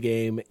NCAA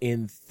game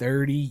in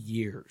 30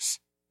 years.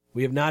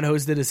 We have not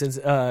hosted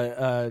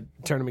a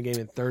tournament game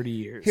in 30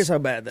 years. Here's how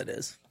bad that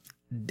is.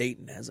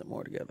 Dayton has it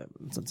more together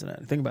than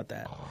Cincinnati. Think about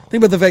that.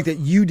 Think about the fact that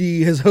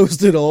UD has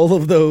hosted all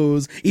of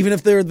those, even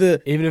if they're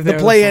the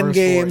play-in first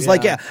games. four,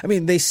 Like, I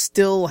mean, they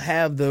still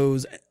have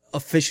those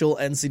official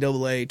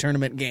NCAA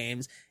tournament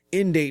games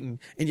in Dayton,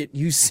 and yet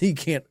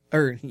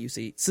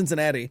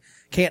Cincinnati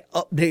can't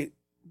update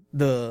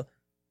the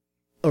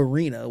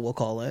arena, we'll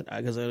call it,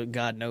 because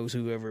God knows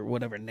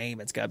whatever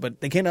name it's got, but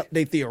they can't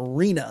update the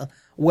arena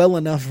well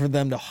enough for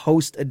them to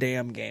host a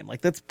damn game. Like,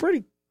 that's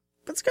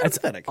kind of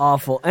pathetic.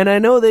 Awful. And I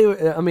know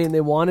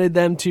they wanted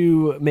them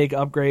to make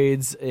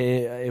upgrades.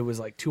 It was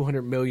like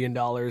 $200 million in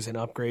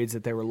upgrades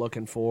that they were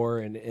looking for.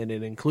 And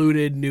it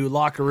included new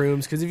locker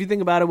rooms. Because if you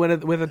think about it,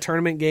 with a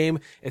tournament game,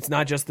 it's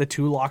not just the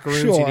 2 locker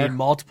rooms. Sure. You need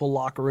multiple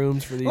locker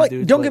rooms for these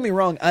dudes. Don't get me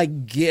wrong. I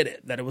get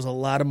it that it was a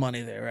lot of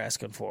money they were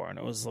asking for. And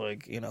it was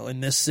like, in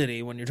this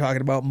city, when you're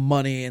talking about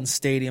money and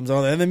stadiums,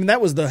 all that. I mean,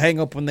 that was the hang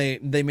up when they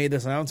made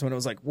this announcement. It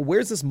was like, well,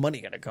 where's this money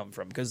going to come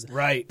from? Because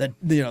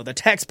the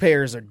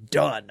taxpayers are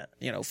done,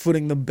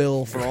 footing the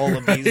bill for all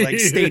of these like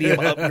stadium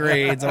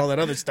upgrades and all that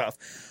other stuff.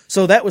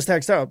 So that was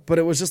taxed out, but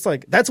it was just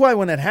like, that's why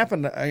when it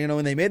happened,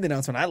 when they made the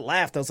announcement, I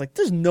laughed. I was like,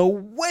 there's no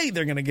way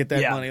they're going to get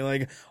that money.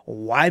 Like,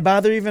 why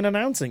bother even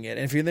announcing it?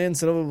 And if you're the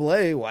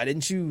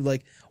NCAA,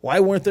 why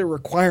weren't there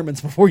requirements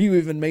before you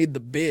even made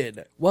the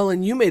bid? Well,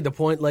 and you made the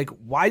point, like,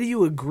 why do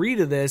you agree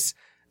to this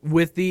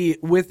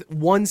with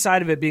one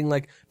side of it being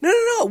like, no,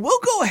 we'll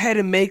go ahead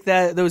and make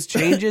those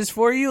changes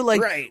for you.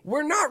 Like, Right.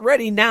 We're not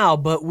ready now,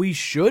 but we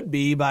should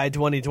be by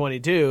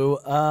 2022.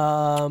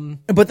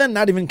 But then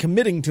not even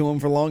committing to them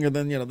for longer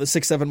than, the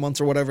 6-7 months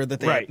or whatever that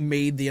they Right.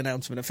 made the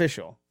announcement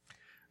official.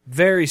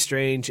 Very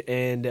strange.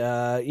 And,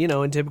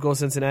 in typical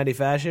Cincinnati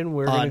fashion,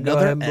 we're going to go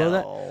ahead and blow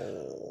that.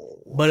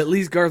 But at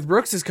least Garth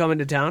Brooks is coming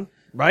to town,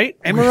 right?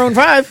 And Maroon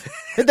 5.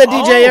 Hit that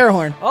DJ air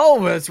horn.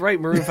 Oh, that's right.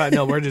 Maroon 5.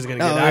 No, we're just going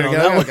to get out on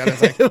that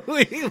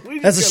one.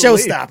 That's a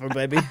showstopper,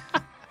 baby.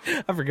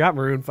 I forgot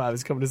Maroon 5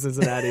 is coming to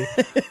Cincinnati.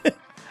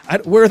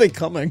 Where are they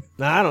coming?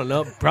 I don't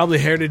know. Probably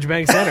Heritage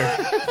Bank Center.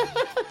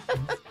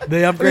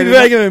 They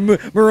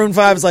upgraded. Maroon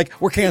 5 is like,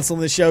 we're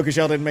canceling this show because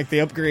y'all didn't make the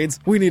upgrades.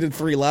 We needed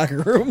 3 locker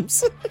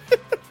rooms.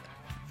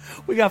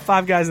 We got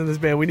 5 guys in this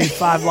band. We need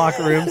 5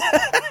 locker rooms.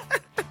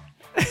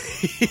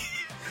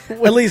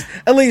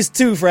 at least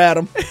 2 for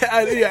Adam.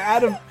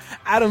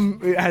 Adam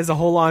has a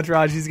whole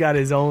entourage. He's got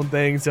his own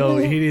thing, so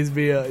he needs to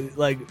be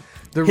the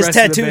His rest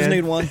tattoos of the band.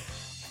 need one.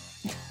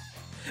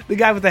 The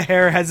guy with the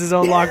hair has his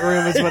own locker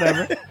room. It's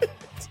whatever.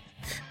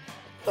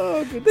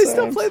 Oh, good They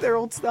still play their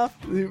old stuff.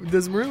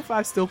 Does Maroon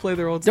 5 still play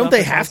their old stuff? Don't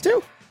they have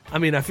to? I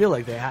mean, I feel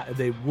like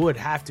they would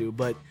have to,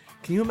 but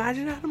can you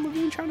imagine Adam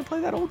Levine trying to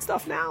play that old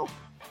stuff now?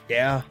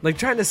 Yeah. Like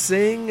trying to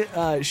sing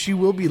She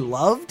Will Be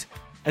Loved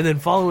and then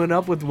following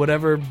up with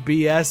whatever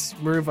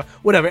BS Maroon 5.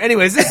 Whatever.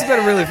 Anyways, this has been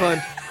a really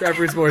fun Craft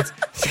Root Sports.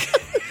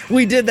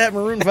 We did that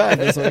Maroon 5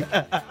 this week.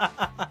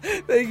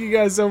 Thank you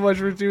guys so much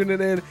for tuning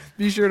in.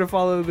 Be sure to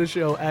follow the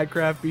show at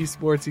Craft B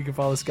Sports. You can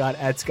follow Scott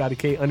at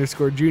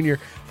ScottyK_Jr.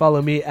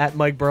 Follow me at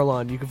Mike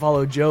Burlon. You can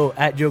follow Joe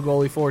at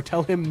JoeGoalie4.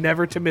 Tell him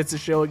never to miss a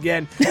show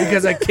again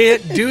because I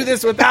can't do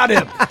this without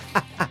him.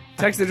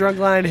 Text the drunk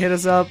line, hit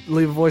us up,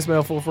 leave a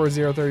voicemail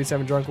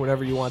 440-37-DRUNK,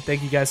 whatever you want.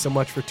 Thank you guys so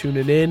much for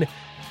tuning in.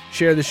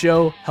 Share the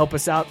show, help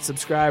us out,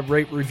 subscribe,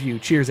 rate, review.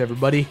 Cheers,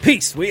 everybody.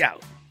 Peace. We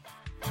out.